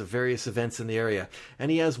because of various events in the area, and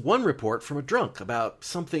he has one report from a drunk about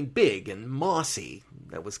something big and mossy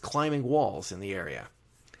that was climbing walls in the area.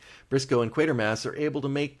 Briscoe and Quatermass are able to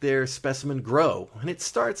make their specimen grow, and it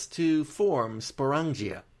starts to form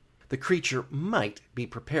sporangia. The creature might be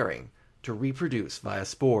preparing to reproduce via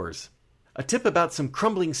spores. A tip about some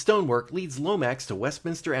crumbling stonework leads Lomax to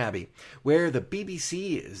Westminster Abbey, where the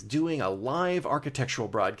BBC is doing a live architectural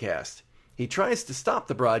broadcast. He tries to stop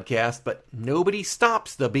the broadcast, but nobody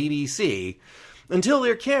stops the BBC until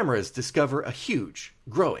their cameras discover a huge,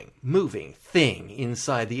 growing, moving thing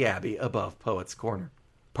inside the Abbey above Poets' Corner.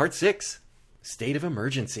 Part 6. State of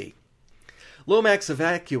Emergency. Lomax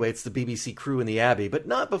evacuates the BBC crew in the Abbey, but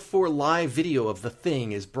not before live video of the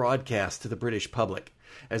thing is broadcast to the British public.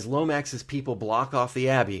 As Lomax's people block off the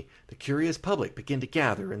Abbey, the curious public begin to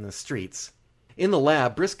gather in the streets. In the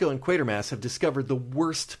lab, Briscoe and Quatermass have discovered the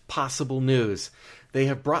worst possible news. They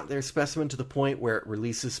have brought their specimen to the point where it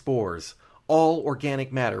releases spores. All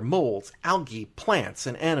organic matter, molds, algae, plants,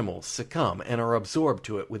 and animals succumb and are absorbed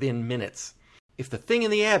to it within minutes. If the thing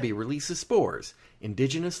in the Abbey releases spores,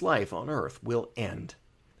 indigenous life on Earth will end.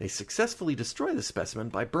 They successfully destroy the specimen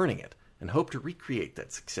by burning it, and hope to recreate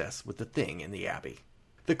that success with the thing in the Abbey.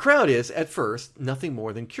 The crowd is, at first, nothing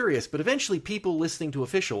more than curious, but eventually people listening to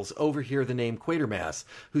officials overhear the name Quatermass,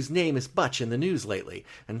 whose name is much in the news lately,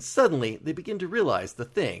 and suddenly they begin to realize the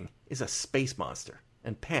thing is a space monster,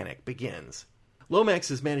 and panic begins. Lomax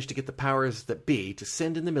has managed to get the powers that be to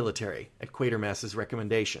send in the military, at Quatermass's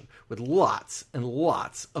recommendation, with lots and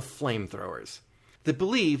lots of flamethrowers. They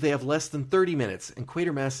believe they have less than 30 minutes, and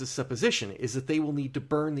Quatermass's supposition is that they will need to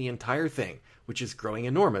burn the entire thing, which is growing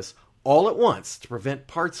enormous, all at once to prevent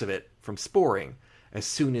parts of it from sporing as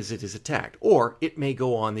soon as it is attacked, or it may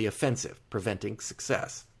go on the offensive, preventing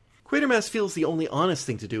success. Quatermass feels the only honest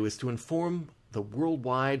thing to do is to inform the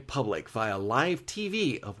worldwide public via live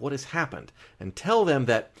TV of what has happened and tell them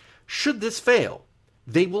that, should this fail,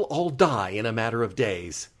 they will all die in a matter of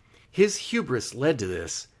days. His hubris led to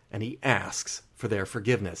this, and he asks for their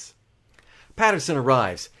forgiveness. Patterson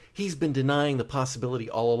arrives. He's been denying the possibility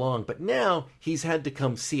all along, but now he's had to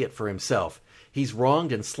come see it for himself. He's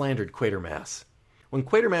wronged and slandered Quatermass. When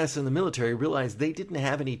Quatermass and the military realize they didn't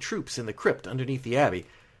have any troops in the crypt underneath the Abbey,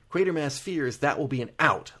 Quatermass fears that will be an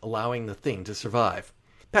out, allowing the thing to survive.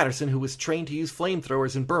 Patterson, who was trained to use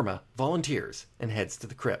flamethrowers in Burma, volunteers and heads to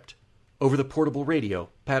the crypt. Over the portable radio,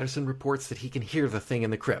 Patterson reports that he can hear the thing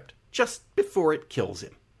in the crypt, just before it kills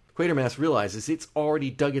him. Quatermass realizes it's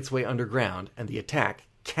already dug its way underground, and the attack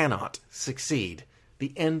cannot succeed.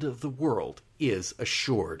 The end of the world is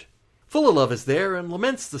assured. Fullalove is there and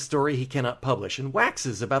laments the story he cannot publish, and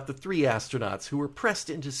waxes about the 3 astronauts who were pressed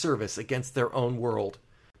into service against their own world.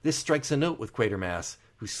 This strikes a note with Quatermass,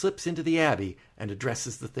 who slips into the Abbey and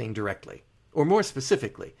addresses the thing directly. Or more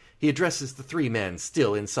specifically, he addresses the 3 men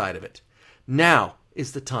still inside of it. Now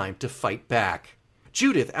is the time to fight back.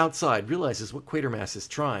 Judith, outside, realizes what Quatermass is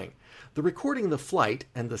trying. The recording of the flight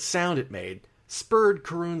and the sound it made spurred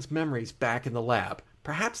Carroon's memories back in the lab.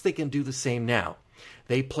 Perhaps they can do the same now.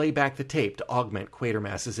 They play back the tape to augment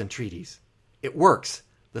Quatermass's entreaties. It works.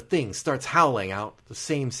 The thing starts howling out the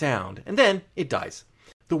same sound, and then it dies.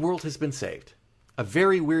 The world has been saved. A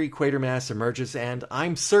very weary Quatermass emerges and,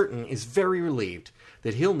 I'm certain, is very relieved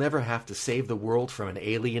that he'll never have to save the world from an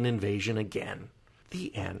alien invasion again.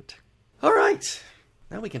 The end. All right.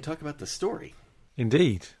 Now we can talk about the story.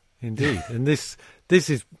 Indeed. And this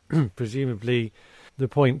is presumably the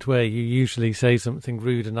point where you usually say something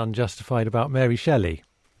rude and unjustified about Mary Shelley.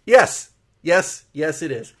 Yes,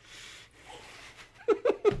 it is.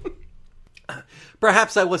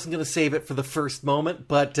 Perhaps I wasn't going to save it for the first moment,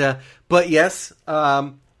 but yes,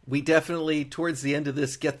 we definitely, towards the end of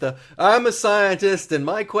this, get the, I'm a scientist and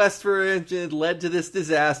my quest for it led to this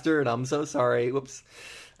disaster and I'm so sorry. Whoops.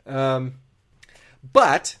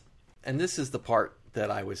 But, and this is the part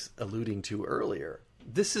that I was alluding to earlier,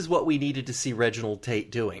 this is what we needed to see Reginald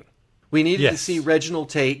Tate doing. We needed to see Reginald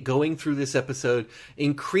Tate going through this episode,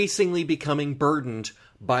 increasingly becoming burdened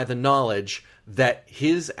by the knowledge that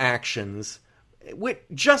his actions,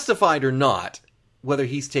 justified or not, whether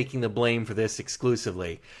he's taking the blame for this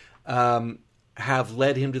exclusively, have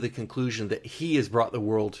led him to the conclusion that he has brought the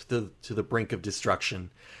world to the brink of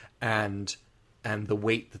destruction, and the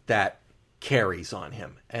weight that carries on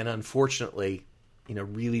him. And unfortunately,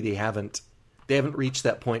 really they haven't reached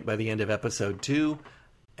that point by the end of episode 2,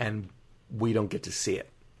 and we don't get to see it.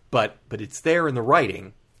 But it's there in the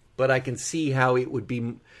writing. But I can see how it would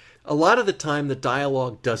be. A lot of the time, the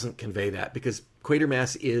dialogue doesn't convey that because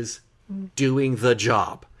Quatermass is doing the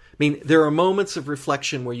job. I mean, there are moments of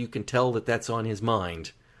reflection where you can tell that that's on his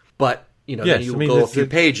mind. But, then you go a few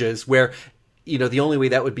pages where, the only way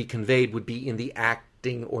that would be conveyed would be in the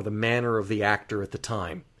acting or the manner of the actor at the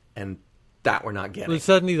time. And that we're not getting. Well,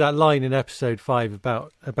 certainly that line in episode 5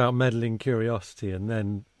 about meddling curiosity, and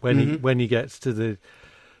then when he gets to the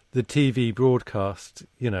TV broadcast,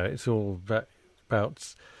 it's all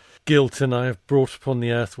about guilt, and I have brought upon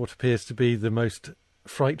the earth what appears to be the most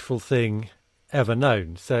frightful thing ever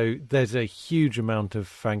known. So there's a huge amount of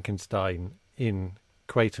Frankenstein in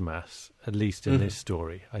Quatermass, at least in this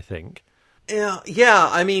story, I think. Yeah.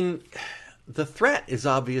 I mean, the threat is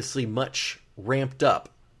obviously much ramped up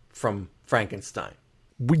from Frankenstein.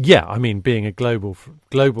 Yeah, I mean, being a global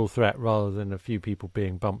threat rather than a few people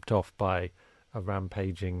being bumped off by a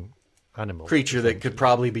rampaging animal creature that could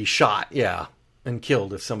probably be shot, and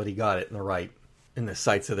killed if somebody got it in the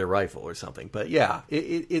sights of their rifle or something. But yeah,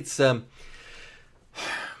 it's so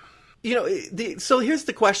here's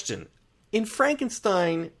the question: in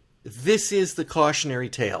Frankenstein, this is the cautionary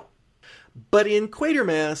tale, but in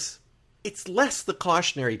Quatermass, it's less the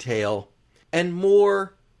cautionary tale and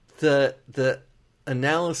more the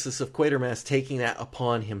analysis of Quatermass taking that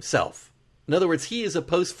upon himself. In other words, he is a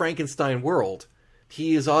post-Frankenstein world.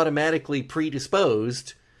 He is automatically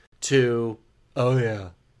predisposed to, oh yeah,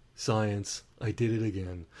 science, I did it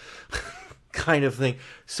again, kind of thing.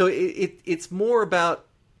 So it's more about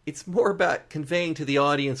conveying to the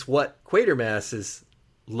audience what Quatermass is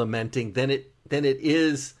lamenting than it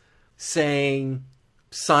is saying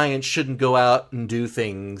science shouldn't go out and do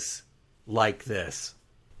things like this.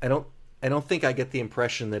 I don't think I get the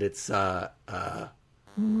impression that it's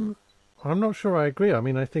I'm not sure I agree. I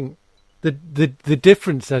mean, I think the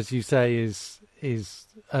difference, as you say, is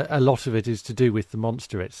a lot of it is to do with the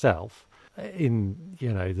monster itself. In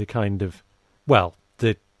the kind of, well,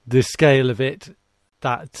 the scale of it,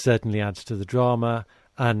 that certainly adds to the drama,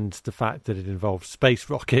 and the fact that it involves space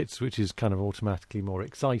rockets, which is kind of automatically more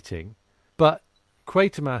exciting. But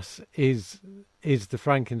Quatermass is the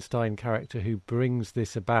Frankenstein character who brings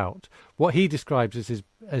this about. What he describes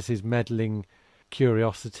as his meddling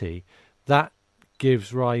curiosity, that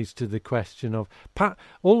gives rise to the question of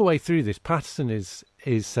all the way through this. Patterson is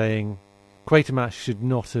saying Quatermass should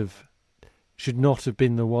not have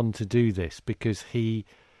been the one to do this because he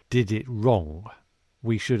did it wrong.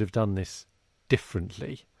 We should have done this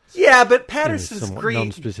differently. Yeah, but Patterson's in a somewhat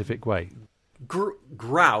non-specific way.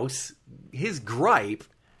 Grouse, his gripe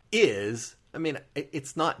is, I mean,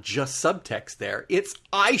 it's not just subtext there. It's,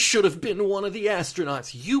 I should have been one of the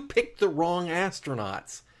astronauts. You picked the wrong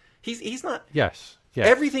astronauts. He's not. Yes.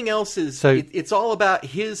 Everything else is, it's all about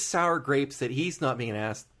his sour grapes that he's not being an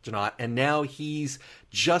astronaut. And now he's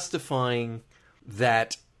justifying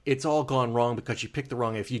that it's all gone wrong because you picked the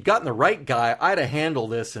wrong. If you'd gotten the right guy, I'd have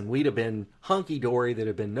handled this and we'd have been hunky-dory. There'd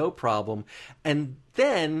have been no problem. And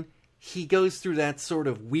then he goes through that sort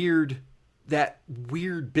of weird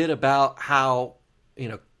bit about how,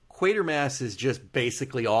 Quatermass is just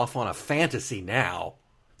basically off on a fantasy now.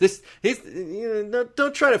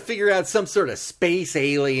 Don't try to figure out some sort of space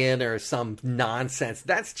alien or some nonsense.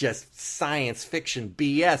 That's just science fiction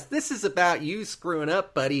BS. This is about you screwing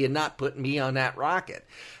up, buddy, and not putting me on that rocket.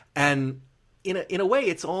 And in a way,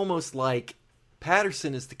 it's almost like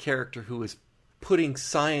Patterson is the character who is putting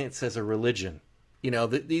science as a religion.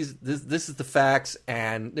 This is the facts,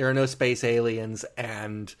 and there are no space aliens,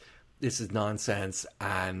 and this is nonsense,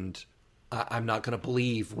 and I'm not going to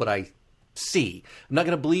believe what I see. I'm not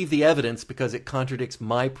going to believe the evidence because it contradicts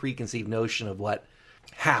my preconceived notion of what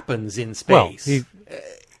happens in space. Well,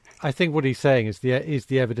 I think what he's saying is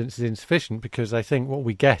the evidence is insufficient, because I think what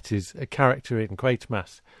we get is a character in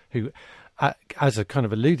Quatermass who, as I kind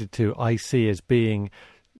of alluded to, I see as being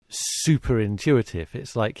super intuitive.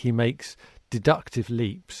 It's like he makes deductive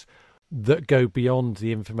leaps that go beyond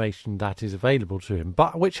the information that is available to him,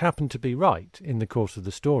 but which happen to be right in the course of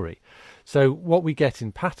the story. So what we get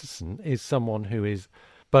in Patterson is someone who is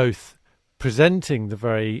both presenting the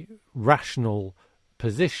very rational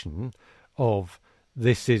position of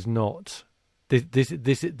this is not an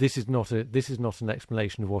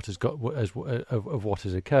explanation of what has of what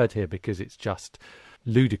has occurred here, because it's just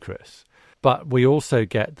ludicrous. But we also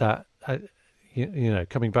get that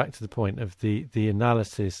coming back to the point of the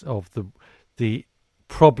analysis of the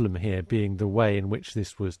problem here being the way in which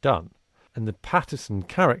this was done. And the Patterson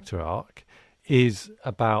character arc is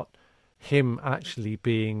about him actually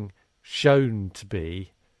being shown to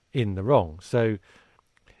be in the wrong. So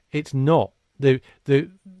it's not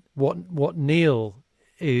what Neil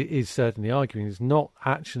is certainly arguing is not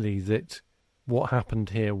actually that what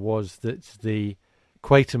happened here was that the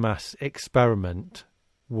Quatermass experiment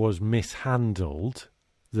was mishandled,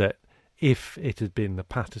 that if it had been the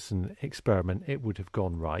Patterson experiment it would have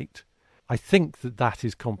gone right. I think that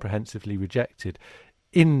is comprehensively rejected,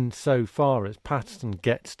 insofar as Patterson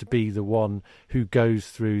gets to be the one who goes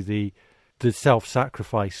through the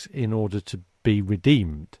self-sacrifice in order to be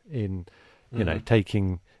redeemed in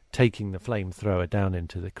taking the flamethrower down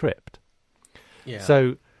into the crypt. Yeah.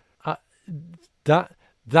 So that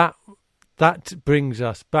brings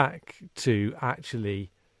us back to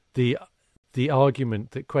actually the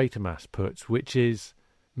argument that Quatermass puts, which is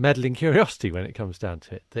meddling curiosity when it comes down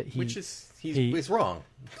to it. He's wrong.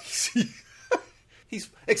 He's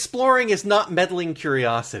exploring is not meddling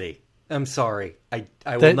curiosity. I'm sorry. I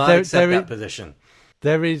will not accept that position.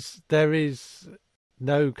 There is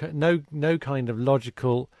no kind of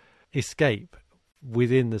logical escape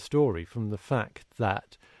within the story from the fact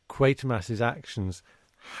that Quatermass's actions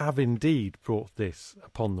have indeed brought this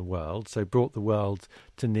upon the world, so brought the world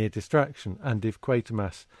to near destruction. And if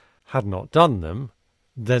Quatermass had not done them,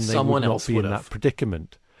 then they would not be in that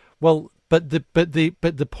predicament. Well, but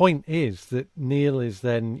the point is that Neil is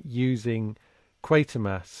then using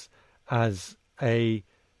Quatermass as a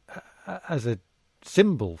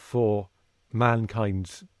symbol for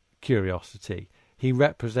mankind's curiosity. He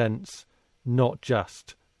represents not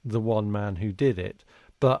just the one man who did it,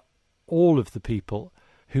 but all of the people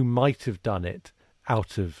who might have done it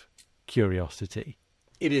out of curiosity.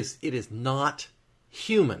 It is not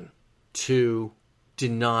human to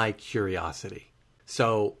deny curiosity.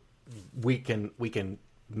 So we can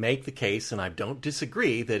make the case, and I don't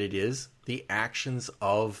disagree, that it is the actions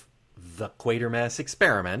of the Quatermass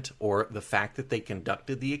experiment, or the fact that they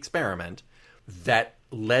conducted the experiment, that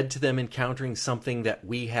led to them encountering something that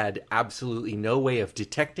we had absolutely no way of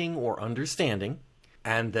detecting or understanding,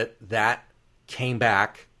 and that came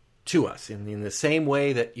back to us in the same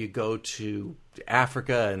way that you go to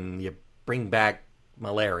Africa and you bring back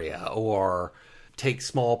malaria, or take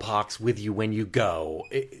smallpox with you when you go.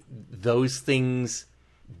 Those things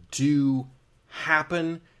do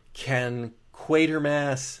happen. Can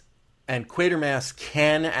Quatermass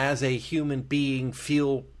can, as a human being,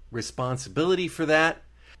 feel responsibility for that?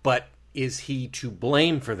 But is he to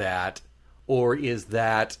blame for that? Or is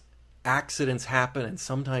that accidents happen, and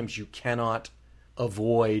sometimes you cannot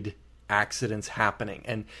avoid accidents happening,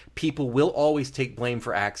 and people will always take blame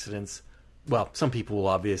for accidents? Well, some people will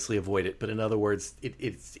obviously avoid it, but in other words, it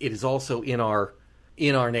is also in our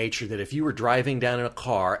nature that if you were driving down in a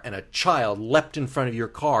car and a child leapt in front of your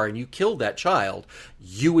car and you killed that child,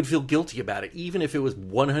 you would feel guilty about it, even if it was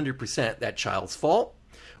 100% that child's fault,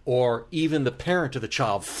 or even the parent of the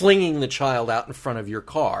child flinging the child out in front of your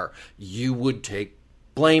car. You would take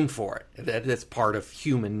blame for it. That's part of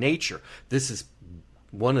human nature. This is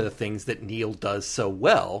one of the things that Neil does so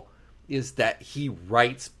well, is that he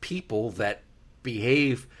writes people that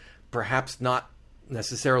behave perhaps not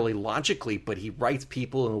necessarily logically, but he writes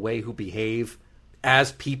people in a way who behave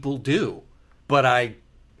as people do. But I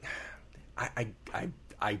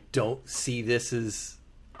don't see this as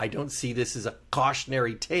a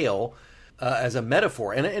cautionary tale, as a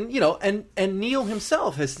metaphor. And Neil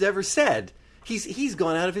himself has never said, he's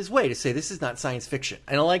gone out of his way to say this is not science fiction.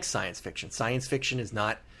 And I like science fiction. Science fiction is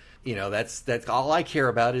not, that's all I care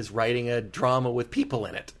about, is writing a drama with people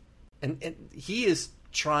in it. And he is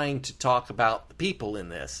trying to talk about the people in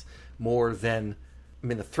this more than,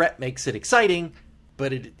 the threat makes it exciting,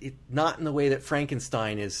 but it not in the way that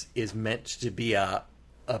Frankenstein is meant to be a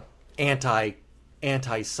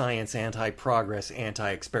anti-science, anti-progress,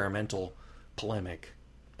 anti-experimental polemic.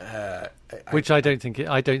 Which I don't think.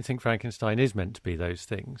 I don't think Frankenstein is meant to be those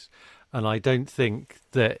things, and I don't think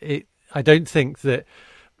that it. I don't think that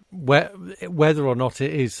whether or not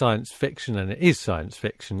it is science fiction, and it is science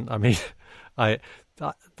fiction. I mean,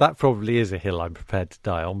 that probably is a hill I'm prepared to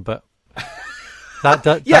die on, but that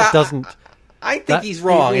doesn't. I think he's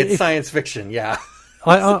wrong. It's science fiction. Yeah.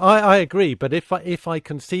 I agree, but if I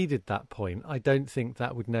conceded that point, I don't think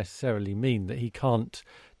that would necessarily mean that he can't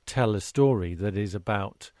tell a story that is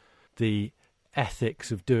about the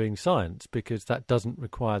ethics of doing science, because that doesn't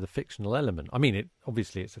require the fictional element. I mean,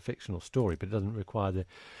 obviously it's a fictional story, but it doesn't require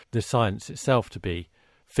the science itself to be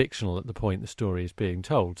fictional at the point the story is being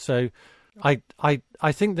told. So I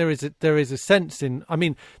think there is a sense in. I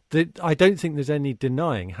mean, I don't think there's any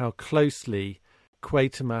denying how closely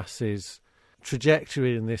Quatermass's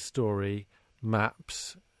trajectory in this story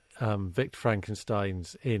maps Victor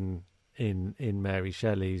Frankenstein's in Mary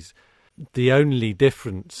Shelley's. The only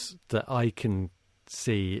difference that I can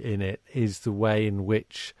see in it is the way in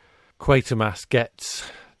which Quatermass gets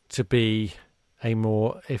to be a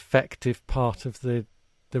more effective part of the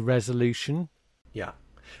resolution. Yeah,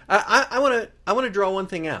 I want to draw one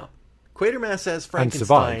thing out. Quatermass as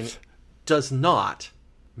Frankenstein does not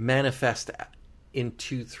manifest in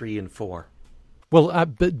 2, 3, and 4. Well,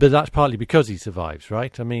 but that's partly because he survives,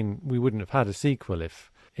 right? I mean, we wouldn't have had a sequel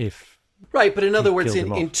if right. But in other words,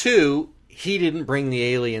 in 2, he didn't bring the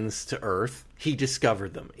aliens to Earth; he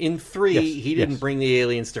discovered them. In 3, he didn't bring the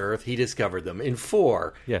aliens to Earth; he discovered them. In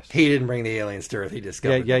 4, he didn't bring the aliens to Earth; he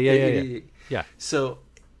discovered them. Yeah. So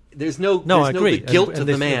there's no the guilt of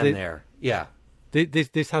the man there. Yeah.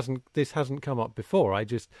 This hasn't come up before. I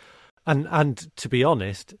just and to be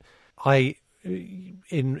honest,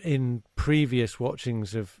 in previous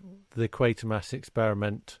watchings of the Quatermass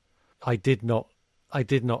experiment, I did not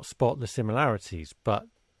spot the similarities, but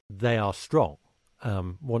they are strong.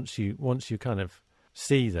 Once you kind of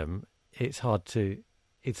see them, it's hard to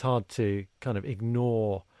kind of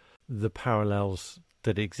ignore the parallels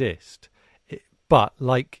that exist. But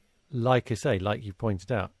like I say, like you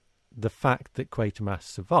pointed out, the fact that Quatermass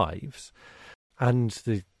survives and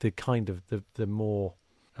the kind of the more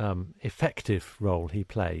effective role he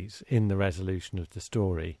plays in the resolution of the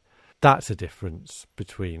story, that's a difference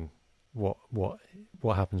between what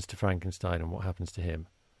happens to Frankenstein and what happens to him.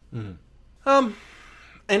 And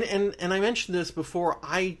I mentioned this before.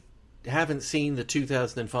 I haven't seen the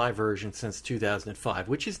 2005 version since 2005,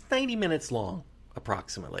 which is 90 minutes long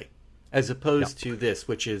approximately, as opposed to this,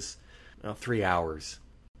 which is 3 hours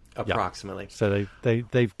approximately. So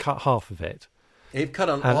they've cut half of it. They've cut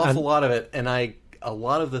an awful lot of it, and a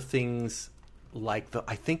lot of the things like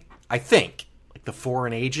I think like the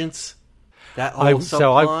foreign agents, that whole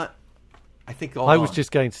subplot. I think I was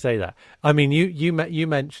just going to say that. I mean, you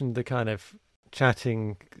mentioned the kind of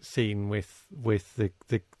chatting scene with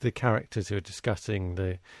the characters who are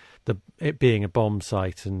discussing it being a bomb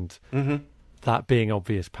site and that being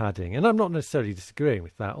obvious padding, and I'm not necessarily disagreeing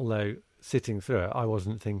with that. Although sitting through it, I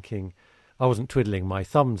wasn't twiddling my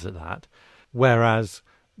thumbs at that. Whereas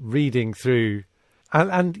reading through.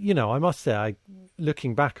 And you know, I must say,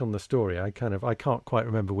 looking back on the story, I can't quite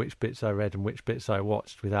remember which bits I read and which bits I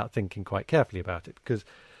watched without thinking quite carefully about it, because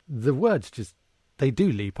the words they do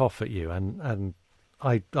leap off at you, and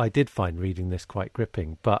I did find reading this quite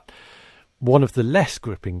gripping. But one of the less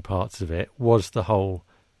gripping parts of it was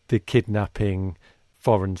the kidnapping,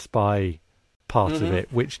 foreign spy part of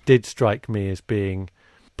it, which did strike me as being.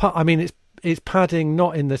 I mean, it's padding,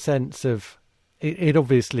 not in the sense of. It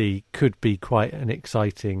obviously could be quite an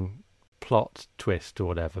exciting plot twist or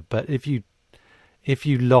whatever, but if you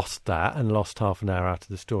lost that and lost half an hour out of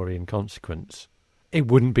the story in consequence, it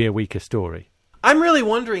wouldn't be a weaker story. I'm really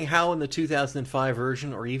wondering how in the 2005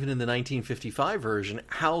 version, or even in the 1955 version,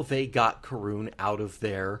 how they got Carroon out of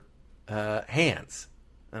their hands,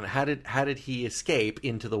 and how did he escape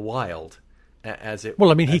into the wild? Well,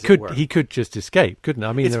 I mean, he could just escape, couldn't he?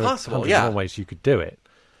 I mean, it's there possible, are hundreds of ways you could do it.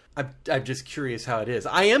 I'm just curious how it is.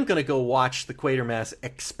 I am going to go watch the Quatermass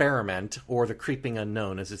Experiment, or The Creeping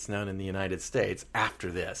Unknown, as it's known in the United States,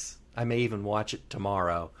 after this. I may even watch it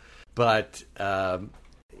tomorrow. But I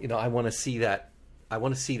want to see that. I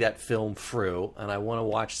want to see that film through, and I want to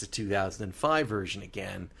watch the 2005 version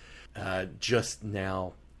again, just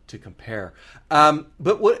now to compare.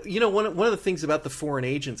 But one of the things about the foreign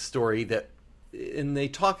agent story and they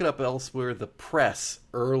talk it up elsewhere, the press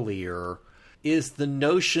earlier, is the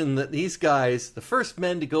notion that these guys, the first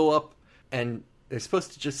men to go up, and they're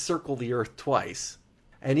supposed to just circle the Earth twice.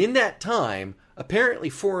 And in that time, apparently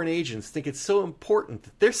foreign agents think it's so important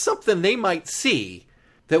that there's something they might see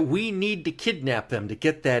that we need to kidnap them to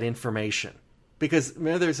get that information. because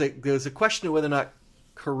remember, there's a question of whether or not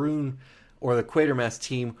Karun or the Quatermass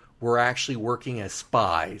team were actually working as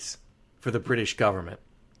spies for the British government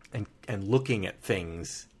and looking at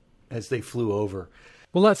things as they flew over.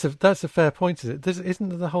 Well, that's a fair point, isn't it?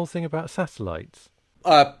 Isn't the whole thing about satellites?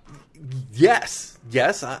 Yes.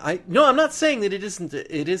 No, I'm not saying that it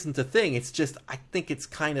isn't a thing. It's just I think it's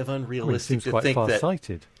kind of unrealistic to think that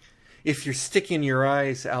far-sighted. If you're sticking your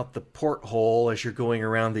eyes out the porthole as you're going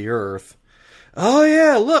around the Earth, oh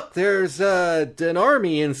yeah, look, there's an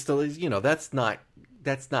army installation. You know, that's not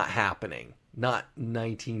happening. Not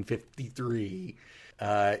 1953.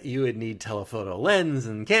 You would need telephoto lens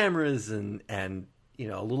and cameras and you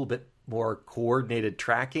know, a little bit more coordinated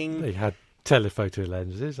tracking. They had telephoto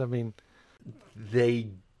lenses. I mean, they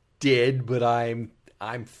did, but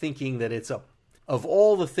I'm thinking that it's of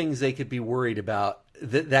all the things they could be worried about,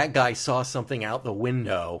 that guy saw something out the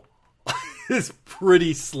window is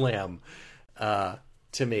pretty slim to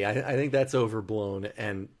me. I think that's overblown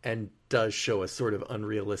and does show a sort of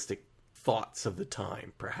unrealistic thoughts of the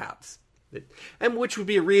time, perhaps, and which would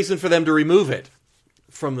be a reason for them to remove it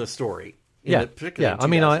from the story. Yeah. I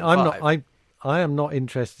mean, I am not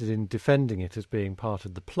interested in defending it as being part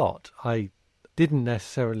of the plot. I didn't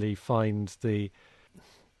necessarily find the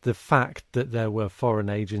fact that there were foreign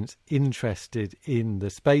agents interested in the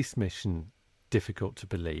space mission difficult to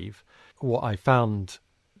believe. What I found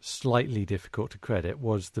slightly difficult to credit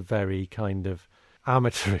was the very kind of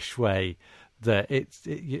amateurish way that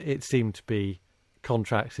it seemed to be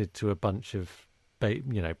contracted to a bunch of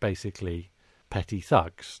basically petty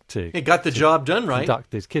thugs to it got the job done, right?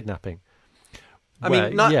 Conduct this kidnapping. I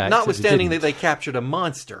mean, notwithstanding that they captured a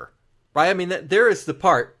monster, right? I mean, there is the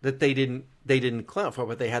part that they didn't clown for,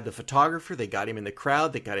 but they had the photographer. They got him in the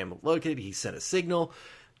crowd. They got him located. He sent a signal.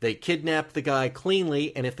 They kidnapped the guy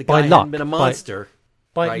cleanly, and if the guy hadn't been a monster,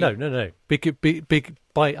 right? No.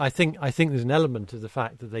 I think there's an element of the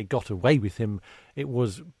fact that they got away with him. It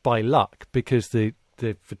was by luck because the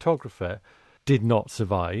photographer did not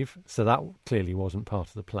survive, so that clearly wasn't part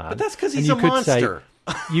of the plan. But that's because he's a monster.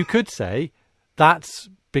 You could say that's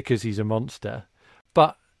because he's a monster,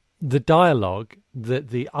 but the dialogue that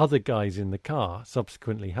the other guys in the car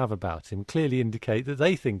subsequently have about him clearly indicate that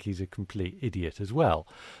they think he's a complete idiot as well.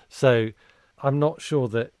 So I'm not sure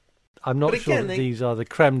that these are the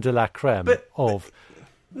creme de la creme of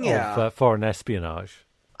foreign espionage.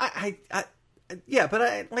 Like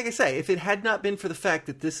I say, if it had not been for the fact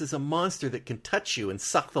that this is a monster that can touch you and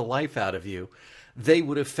suck the life out of you, they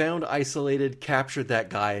would have found isolated, captured that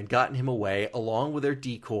guy, and gotten him away along with their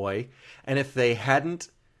decoy. And if they hadn't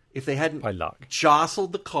by luck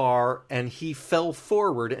jostled the car and he fell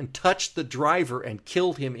forward and touched the driver and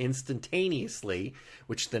killed him instantaneously,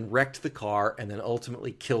 which then wrecked the car and then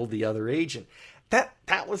ultimately killed the other agent,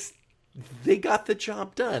 they got the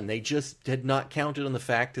job done. They just had not counted on the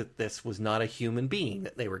fact that this was not a human being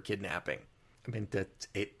that they were kidnapping. I mean,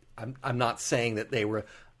 I'm not saying that they were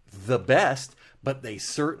the best, but they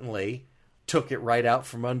certainly took it right out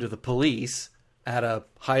from under the police at a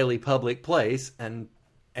highly public place and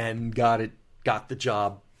got the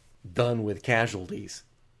job done with casualties.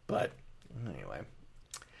 But anyway,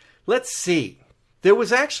 let's see. There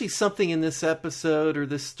was actually something in this episode or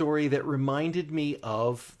this story that reminded me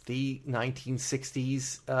of the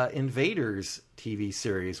 1960s Invaders TV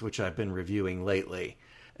series, which I've been reviewing lately.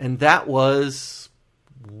 And that was,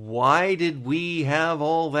 why did we have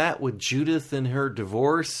all that with Judith and her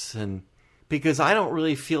divorce? And because I don't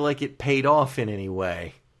really feel like it paid off in any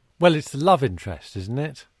way. Well, it's the love interest, isn't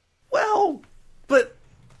it? Well, but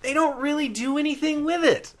they don't really do anything with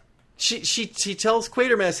it. She tells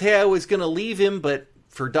Quatermass, hey, I was going to leave him but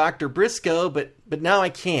for Dr. Briscoe, but now I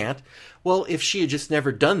can't. Well, if she had just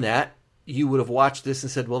never done that, you would have watched this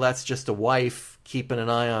and said, well, that's just a wife keeping an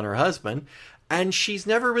eye on her husband. And she's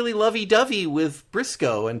never really lovey-dovey with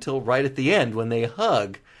Briscoe until right at the end when they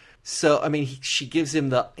hug. So, I mean, she gives him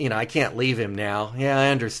the, I can't leave him now. Yeah, I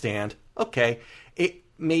understand. Okay.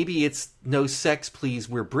 Maybe it's no sex, please,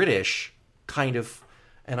 we're British, kind of,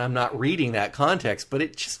 and I'm not reading that context, but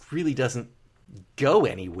it just really doesn't go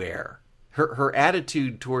anywhere. Her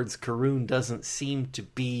attitude towards Karun doesn't seem to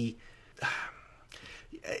be,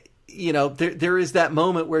 there is that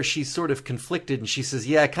moment where she's sort of conflicted and she says,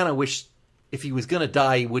 yeah, I kind of wish if he was going to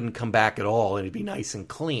die, he wouldn't come back at all and it'd be nice and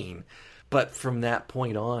clean. But from that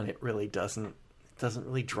point on, it really doesn't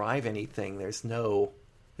really drive anything. There's no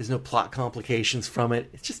plot complications from it.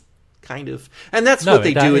 It's just kind of, and that's what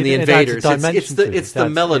they do in the Invaders. It's the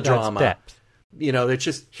melodrama. They're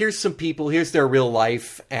just, here's some people, here's their real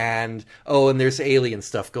life, and there's alien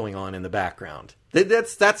stuff going on in the background.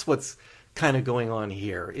 That's what's kind of going on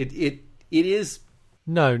here. it is.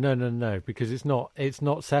 No, because it's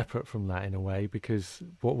not separate from that in a way, because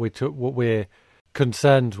what we're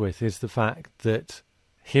concerned with is the fact that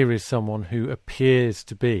here is someone who appears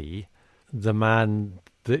to be the man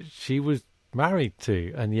that she was married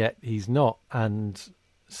to, and yet he's not. And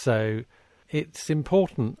so it's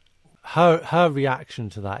important. Her reaction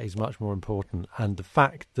to that is much more important, and the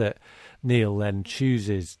fact that Neil then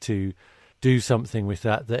chooses to do something with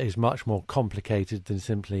that is much more complicated than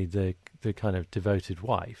simply the kind of devoted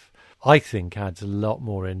wife, I think adds a lot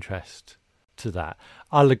more interest to that.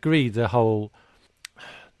 I'll agree the whole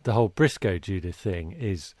Briscoe Judith thing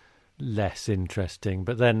is less interesting,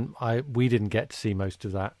 but then we didn't get to see most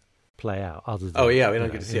of that play out, other than we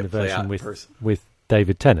don't get to see it play out with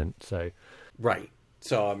David Tennant. So right.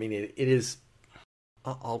 So I mean, it is.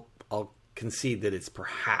 I'll concede that it's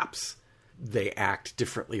perhaps they act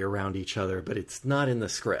differently around each other, but it's not in the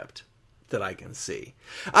script that I can see.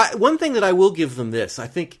 One thing that I will give them this, I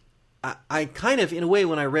think I kind of, in a way,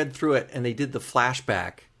 when I read through it and they did the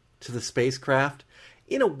flashback to the spacecraft,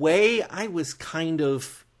 in a way, I was kind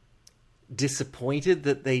of disappointed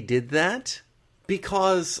that they did that,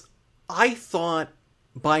 because I thought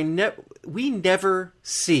we never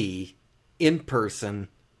see in person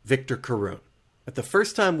Victor Carroon. But the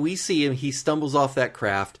first time we see him, he stumbles off that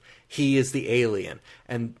craft. He is the alien.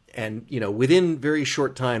 And within very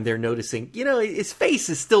short time, they're noticing, his face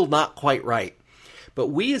is still not quite right. But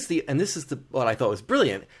and this is what I thought was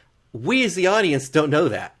brilliant, we as the audience don't know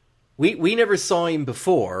that. We never saw him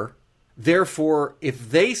before. Therefore, if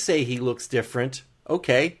they say he looks different,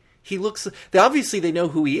 okay, obviously they know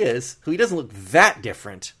who he is, who he doesn't look that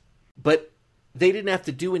different, but they didn't have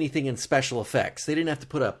to do anything in special effects. They didn't have to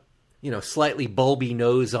put a slightly bulby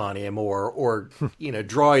nose on him or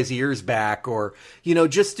draw his ears back or,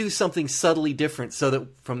 just do something subtly different so that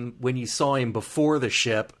from when you saw him before the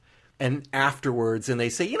ship and afterwards and they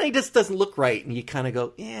say, he just doesn't look right. And you kind of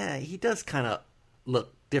go, yeah, he does kind of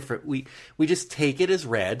look different. We just take it as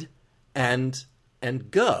read and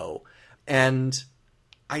go. And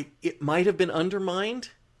it might have been undermined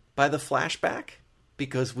by the flashback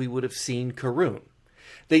because we would have seen Carroon.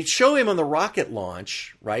 They show him on the rocket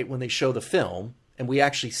launch, right, when they show the film, and we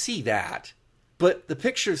actually see that. But the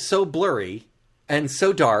picture's so blurry and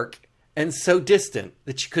so dark and so distant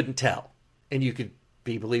that you couldn't tell. And you could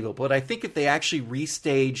be believable. But I think if they actually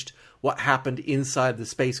restaged what happened inside the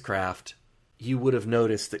spacecraft, you would have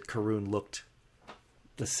noticed that Carroon looked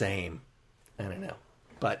the same. I don't know.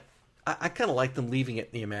 But I kind of like them leaving it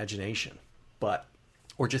in the imagination.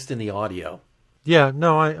 Or just in the audio. Yeah,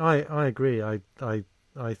 no, I agree.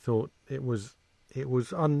 I thought it was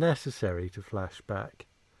unnecessary to flash back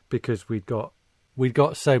because we'd got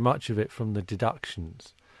so much of it from the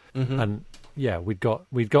deductions, and yeah, we'd got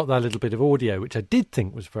that little bit of audio which I did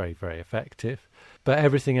think was very, very effective, but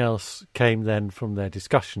everything else came then from their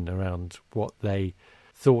discussion around what they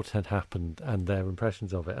thought had happened and their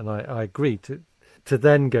impressions of it. And I agree to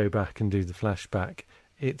then go back and do the flashback.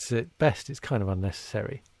 It's at best it's kind of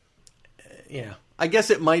unnecessary. Yeah. I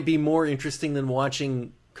guess it might be more interesting than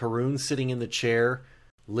watching Carroon sitting in the chair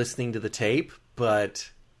listening to the tape,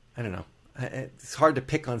 but I don't know. It's hard to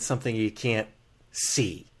pick on something you can't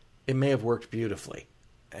see. It may have worked beautifully.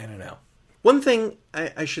 I don't know. One thing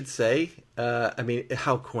I should say,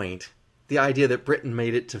 how quaint. The idea that Britain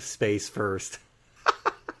made it to space first.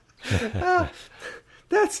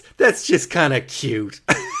 That's just kind of cute.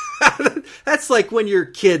 That's like when your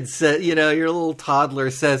kid says, your little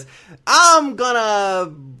toddler says, I'm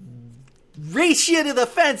gonna race you to the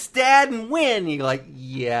fence, Dad, and win. You're like,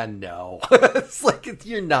 yeah, no. It's like,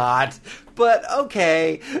 you're not. But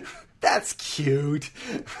okay, that's cute.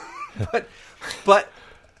 But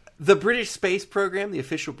the British space program, the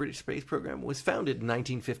official British space program, was founded in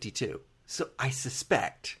 1952. So I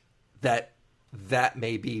suspect that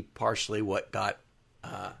may be partially what got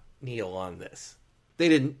Neil on this. They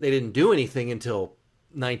didn't do anything until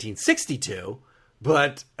 1962,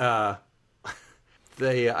 but I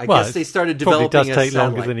guess they started developing a satellite. Probably does take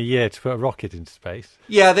longer than a year to put a rocket into space.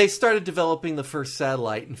 Yeah, they started developing the first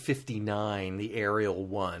satellite in 1959, the Ariel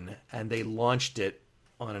 1, and they launched it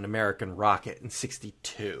on an American rocket in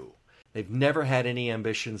 1962. They've never had any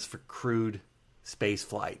ambitions for crewed space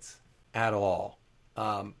flights at all.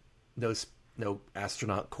 No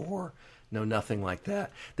astronaut corps. No, nothing like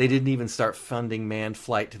that. They didn't even start funding manned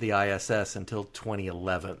flight to the ISS until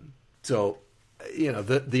 2011. So,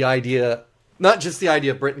 the idea, not just the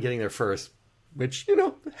idea of Britain getting there first, which,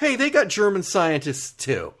 hey, they got German scientists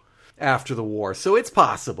too after the war. So it's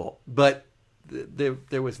possible. But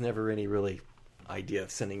there was never any really idea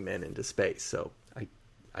of sending men into space. So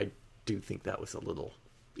I do think that was a little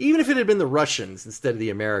Even if it had been the Russians instead of the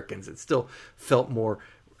Americans, it still felt more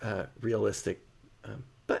realistic.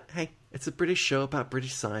 But hey, it's a British show about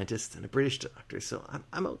British scientists and a British doctor, so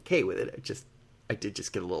I'm okay with it. I did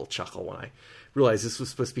just get a little chuckle when I realized this was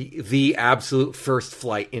supposed to be the absolute first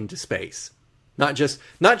flight into space. Not just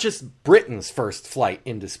Britain's first flight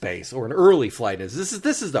into space or an early flight. This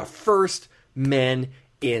is the first men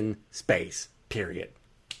in space, period.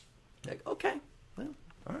 Like, okay, well,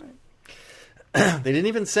 all right. They didn't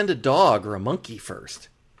even send a dog or a monkey first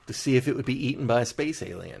to see if it would be eaten by a space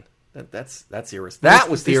alien. That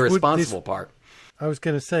was the irresponsible part. I was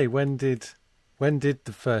going to say, when did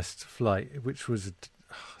the first flight, which was,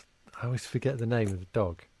 I always forget the name of the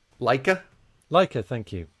dog. Laika,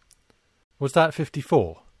 thank you. Was that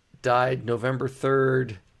 54? Died November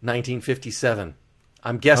 3rd, 1957.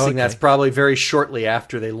 I'm guessing that's probably very shortly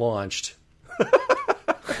after they launched.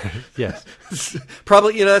 Yes.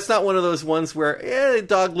 Probably, that's not one of those ones where the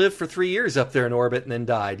dog lived for 3 years up there in orbit and then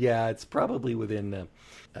died. Yeah, it's probably within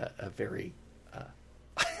a very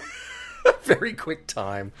very quick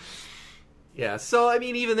time. Yeah, so I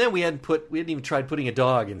mean, even then we hadn't even tried putting a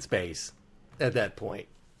dog in space at that point.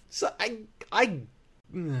 So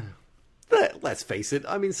let's face it.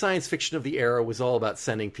 I mean, science fiction of the era was all about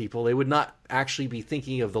sending people. They would not actually be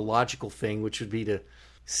thinking of the logical thing, which would be to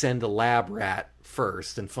send a lab rat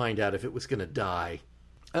first and find out if it was going to die.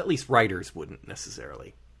 At least writers wouldn't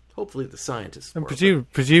necessarily. Hopefully the scientists and were.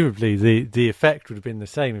 Presumably the effect would have been the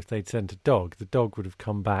same if they'd sent a dog. The dog would have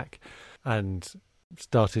come back and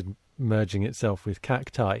started merging itself with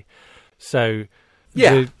cacti. So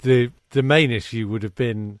yeah. the main issue would have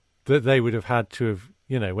been that they would have had to have,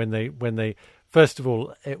 when they first of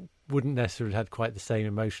all, it wouldn't necessarily have had quite the same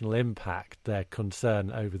emotional impact, their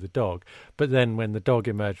concern over the dog. But then when the dog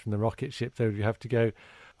emerged from the rocket ship, they would have to go,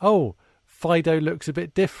 oh, Fido looks a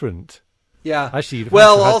bit different. Yeah. Actually, you'd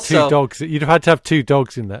have two dogs. You'd have had to have 2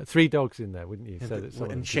 dogs in there, 3 dogs in there, wouldn't you?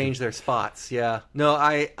 And change their spots. Yeah. No,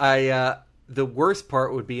 I the worst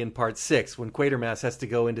part would be in part 6 when Quatermass has to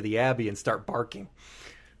go into the Abbey and start barking.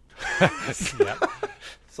 Yeah.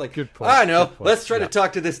 It's like, good point. I know. Let's try to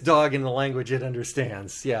talk to this dog in the language it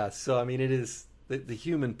understands. Yeah. So I mean, it is the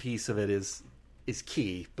human piece of it is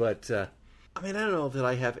key. But I mean, I don't know that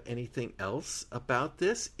I have anything else about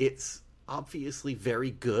this. It's obviously very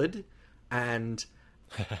good. And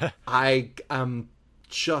it's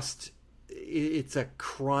a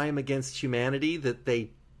crime against humanity that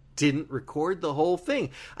they didn't record the whole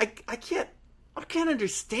thing. I can't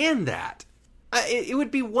understand that. It would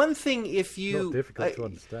be one thing if you... Not difficult to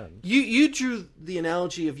understand. You drew the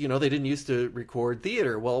analogy of, they didn't used to record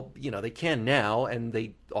theater. Well, they can now, and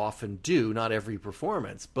they often do, not every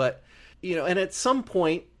performance. But, and at some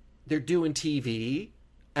point, they're doing TV,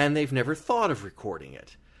 and they've never thought of recording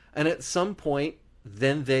it. And at some point,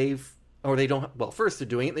 then first they're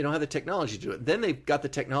doing it, they don't have the technology to do it. Then they've got the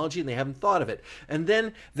technology and they haven't thought of it. And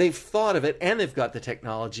then they've thought of it and they've got the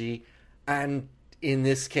technology. And in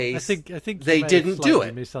this case, I think they didn't do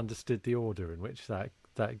it. Misunderstood the order in which that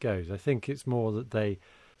goes. I think it's more that they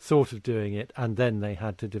thought of doing it and then they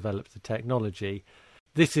had to develop the technology.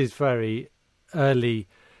 This is very early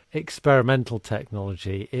experimental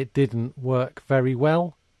technology. It didn't work very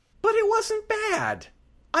well. But it wasn't bad.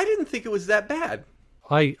 I didn't think it was that bad.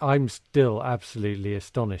 I'm still absolutely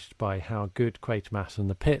astonished by how good Quatermass and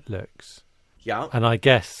the Pit looks. Yeah. And I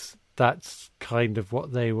guess that's kind of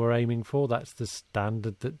what they were aiming for. That's the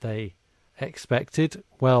standard that they expected.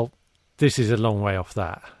 Well, this is a long way off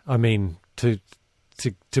that. I mean, to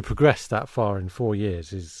progress that far in 4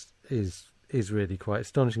 years is really quite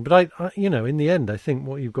astonishing. But I in the end, I think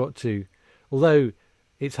what you've got to, although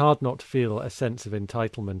it's hard not to feel a sense of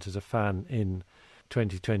entitlement as a fan in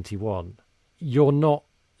 2021, you're not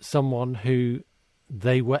someone who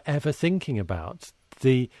they were ever thinking about.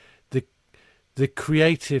 The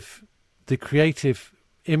creative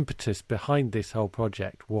impetus behind this whole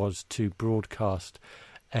project was to broadcast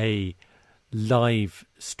a live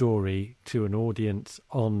story to an audience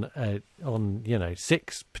on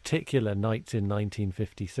 6 particular nights in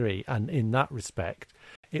 1953, and in that respect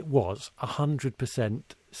it was 100%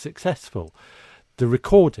 successful. The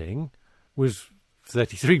recording was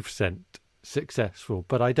 33% successful,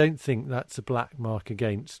 but I don't think that's a black mark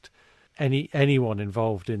against anyone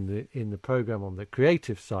involved in the program on the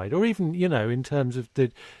creative side, or even in terms of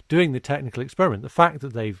doing the technical experiment. The fact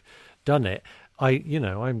that they've done it,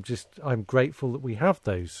 I'm grateful that we have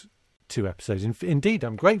those 2 episodes. Indeed,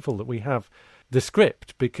 I'm grateful that we have the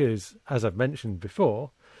script, because, as I've mentioned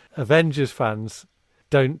before, Avengers fans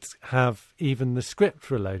don't have even the script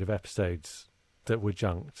for a load of episodes that were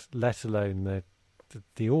junked, let alone the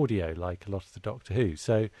the audio, like a lot of the Doctor Who.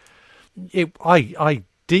 So I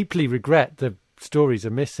deeply regret the stories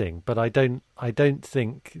are missing, but I don't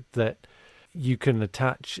think that you can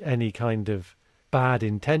attach any kind of bad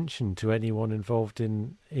intention to anyone involved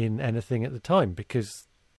in anything at the time, because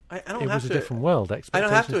it was a different world. I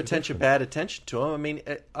don't have to attach a bad attention to him. I mean,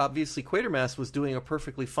 obviously Quatermass was doing a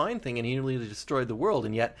perfectly fine thing, and he nearly destroyed the world,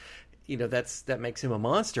 and yet, that makes him a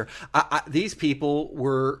monster. These people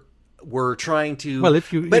were trying to. Well,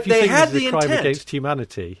 if you think this is a crime against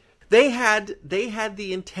humanity, they had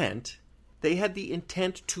the intent. They had the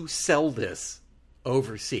intent to sell this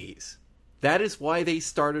overseas. That is why they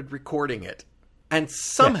started recording it. And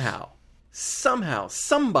somehow,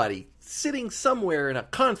 somebody sitting somewhere in a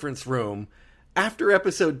conference room after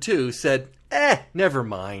episode 2 said, never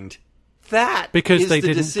mind. That because is they the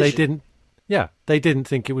didn't decision. they didn't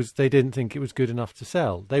think it was good enough to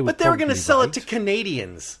sell. They were going to sell it to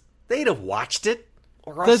Canadians. They'd have watched it.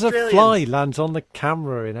 Or There's Australians. a fly lands on the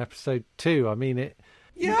camera in episode 2. I mean it.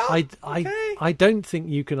 Yeah. I don't think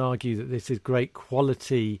you can argue that this is great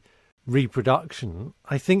quality reproduction.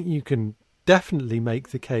 I think you can definitely make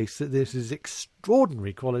the case that this is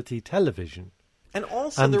extraordinary quality television. And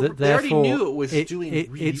also, they already knew it was doing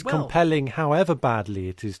really it's well. compelling, however badly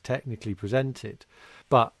it is technically presented.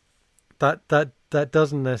 But that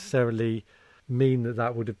doesn't necessarily mean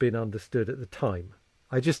that would have been understood at the time.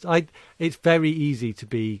 It's very easy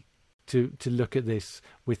to look at this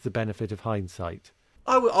with the benefit of hindsight.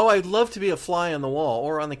 I'd love to be a fly on the wall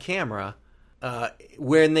or on the camera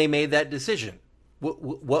when they made that decision.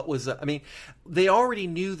 What was? I mean, they already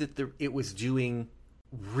knew that it was doing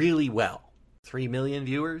really well. 3 million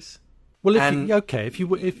viewers. Well, if you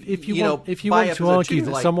want to argue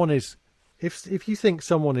that someone is, if you think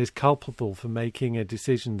someone is culpable for making a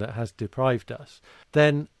decision that has deprived us,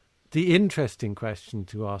 then the interesting question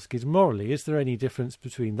to ask is, morally, is there any difference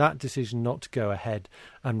between that decision not to go ahead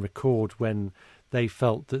and record when they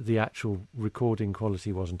felt that the actual recording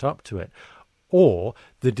quality wasn't up to it, or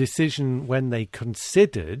the decision when they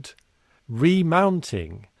considered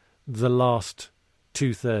remounting the last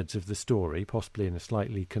 2/3 of the story, possibly in a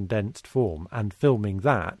slightly condensed form, and filming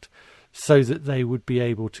that so that they would be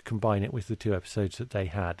able to combine it with the 2 episodes that they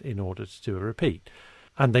had in order to do a repeat.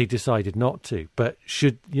 And they decided not to. But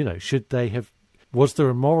should they have? Was there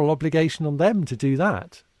a moral obligation on them to do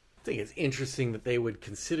that? I think it's interesting that they would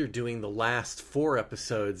consider doing the last 4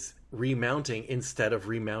 episodes remounting instead of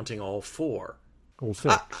remounting all 4. All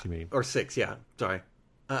 6, you mean? Or 6, yeah. Sorry.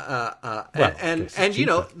 Well, and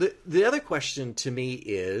the other question to me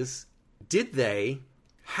is,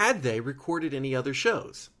 had they recorded any other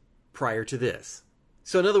shows prior to this?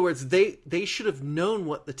 So in other words, they should have known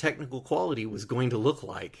what the technical quality was going to look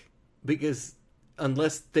like, because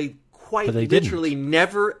unless they literally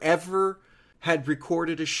never ever had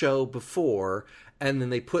recorded a show before, and then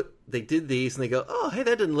they did these and they go, oh, hey,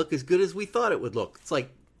 that didn't look as good as we thought it would look. It's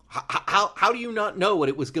like, how do you not know what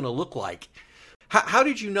it was going to look like? How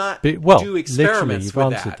did you not do experiments with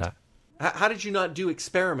that? How did you not do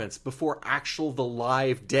experiments before the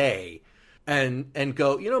live day, and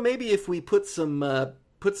go, maybe if we put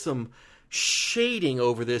some shading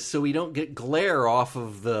over this so we don't get glare off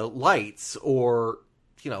of the lights, or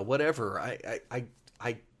whatever.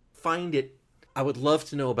 I find it. I would love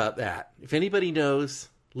to know about that. If anybody knows,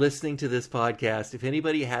 listening to this podcast, if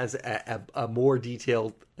anybody has a more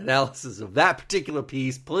detailed analysis of that particular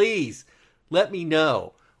piece, please let me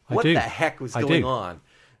know what the heck was going on.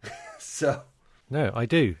 So, no, I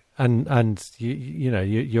do, and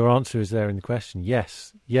your answer is there in the question.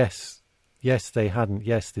 Yes, they hadn't.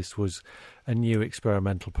 Yes, this was a new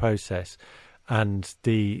experimental process, and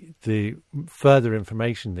the further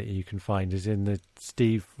information that you can find is in the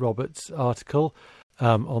Steve Roberts article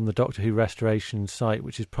on the Doctor Who Restoration site,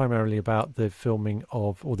 which is primarily about the filming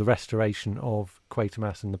of, or the restoration of,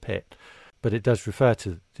 Quatermass and the Pit. But it does refer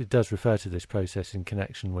to this process in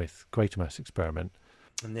connection with Quatermass experiment.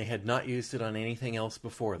 And they had not used it on anything else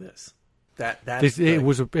before this. It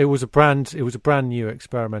was a brand new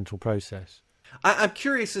experimental process. I'm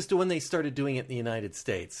curious as to when they started doing it in the United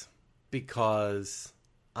States, because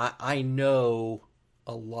I know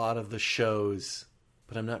a lot of the shows,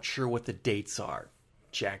 but I'm not sure what the dates are.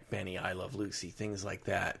 Jack Benny, I Love Lucy, things like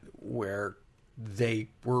that, where they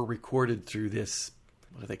were recorded through this,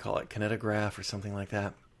 what do they call it, kinetograph or something like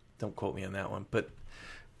that. Don't quote me on that one, but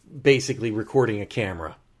basically recording a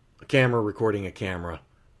camera recording a camera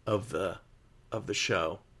of the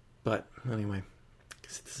show. But anyway, I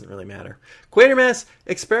guess it doesn't really matter. Quatermass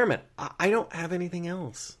experiment. I don't have anything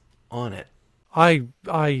else on it. I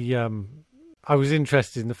was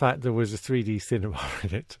interested in the fact there was a 3D cinema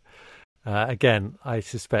in it. Again, I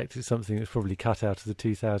suspect it's something that's probably cut out of the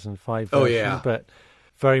 2005 version, Oh, yeah. but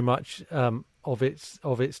very much of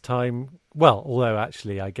its time. Well, although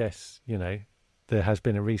actually, I guess, there has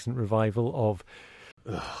been a recent revival of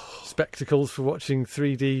spectacles for watching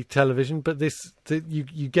 3D television, but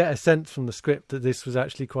you get a sense from the script that this was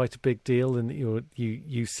actually quite a big deal, and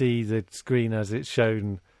you see the screen as it's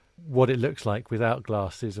shown, what it looks like without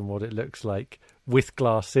glasses and what it looks like with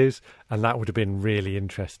glasses, and that would have been really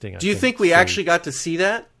interesting. Do you think we actually got to see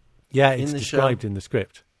that? Yeah, it's described in the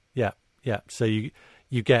script. Yeah. So you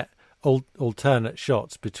get alternate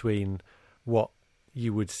shots between what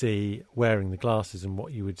you would see wearing the glasses and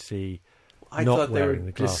what you would see I not thought they were wearing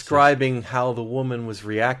the glasses. describing how the woman was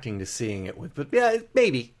reacting to seeing it with, but yeah,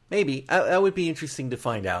 maybe that would be interesting to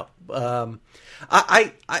find out.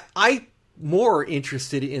 I more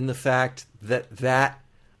interested in the fact that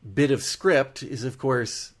bit of script is, of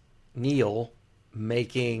course, Neil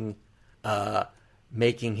making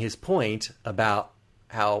his point about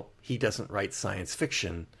how he doesn't write science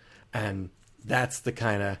fiction, and that's the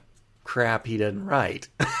kind of crap he doesn't write.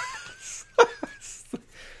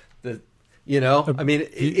 I mean,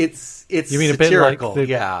 it's you mean satirical. A bit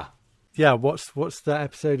like yeah. What's that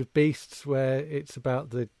episode of Beasts where it's about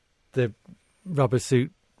the rubber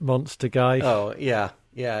suit monster guy? Oh yeah.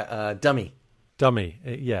 Dummy.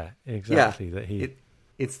 Yeah, exactly. Yeah. That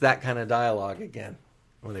it's that kind of dialogue again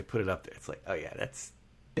when they put it up there. It's like, oh yeah, that's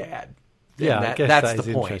bad. Yeah, I guess that's that is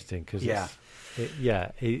the point. Interesting because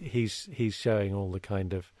he's showing all the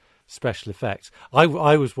kind of special effects.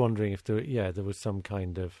 I was wondering if there was some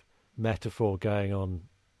kind of metaphor going on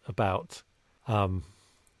about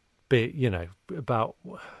about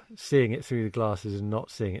seeing it through the glasses and not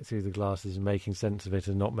seeing it through the glasses, and making sense of it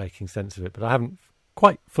and not making sense of it, but I haven't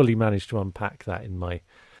quite fully managed to unpack that in my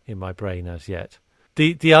brain as yet.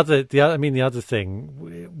 The other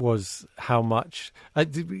thing was how much.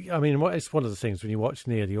 It's one of the things when you watch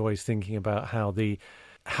Neil, you're always thinking about how the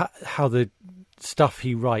stuff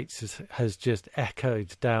he writes has just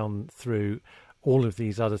echoed down through all of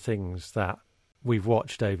these other things that we've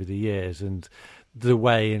watched over the years, and the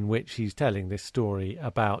way in which he's telling this story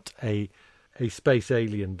about a space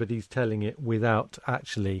alien, but he's telling it without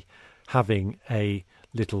actually having a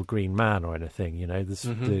little green man or anything.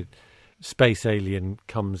 The space alien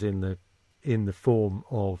comes in the form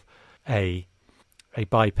of a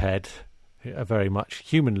biped, a very much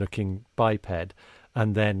human-looking biped,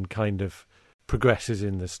 and then kind of progresses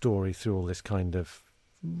in the story through all this kind of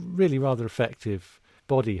really rather effective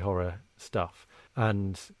body horror stuff.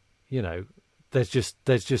 And there's just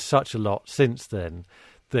such a lot since then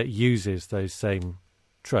that uses those same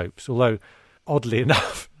tropes. Although, oddly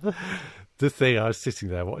enough, the thing, I was sitting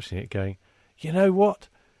there watching it going, you know what?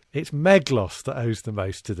 It's Meglos that owes the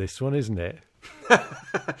most to this one, isn't it?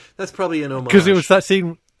 That's probably an homage. Because it was that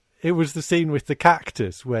scene. It was the scene with the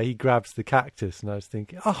cactus where he grabs the cactus, and I was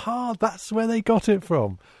thinking, aha, that's where they got it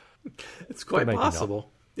from. It's quite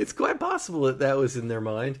possible. It's quite possible that was in their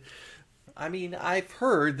mind. I mean, I've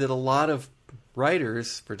heard that a lot of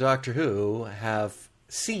writers for Doctor Who have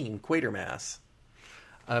seen Quatermass,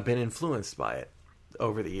 been influenced by it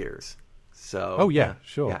over the years. So,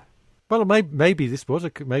 sure. Yeah. Well, maybe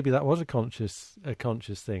that was a conscious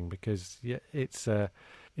thing, because it's a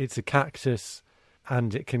cactus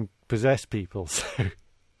and it can possess people. So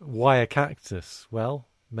why a cactus? Well,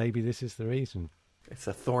 maybe this is the reason. It's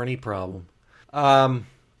a thorny problem. On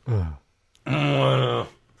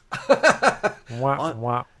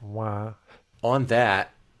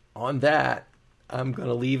that, I'm going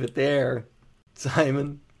to leave it there.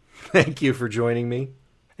 Simon, thank you for joining me.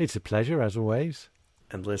 It's a pleasure, as always.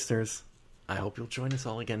 And listeners, I hope you'll join us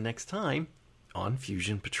all again next time on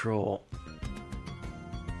Fusion Patrol.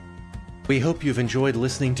 We hope you've enjoyed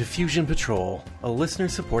listening to Fusion Patrol, a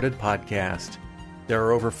listener-supported podcast. There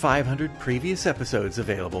are over 500 previous episodes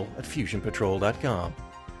available at FusionPatrol.com.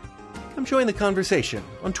 Come join the conversation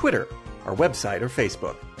on Twitter, our website, or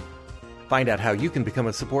Facebook. Find out how you can become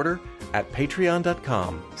a supporter at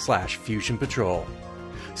patreon.com/FusionPatrol.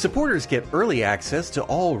 Supporters get early access to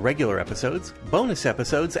all regular episodes, bonus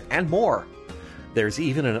episodes, and more. There's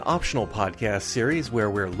even an optional podcast series where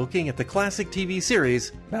we're looking at the classic TV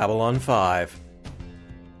series Babylon 5.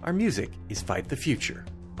 Our music is Fight the Future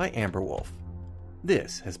by Amber Wolf.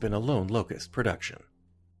 This has been a Lone Locust production.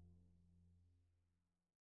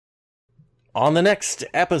 On the next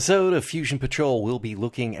episode of Fusion Patrol, we'll be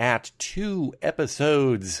looking at 2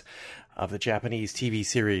 episodes of the Japanese TV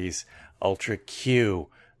series Ultra Q.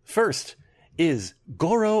 First is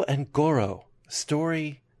Goro and Goro,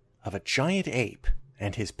 story of a giant ape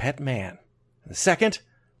and his pet man. And the second,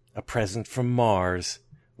 A Present from Mars,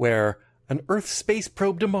 where An Earth space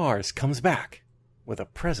probe to Mars comes back with a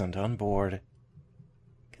present on board.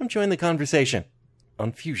 Come join the conversation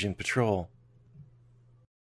on Fusion Patrol.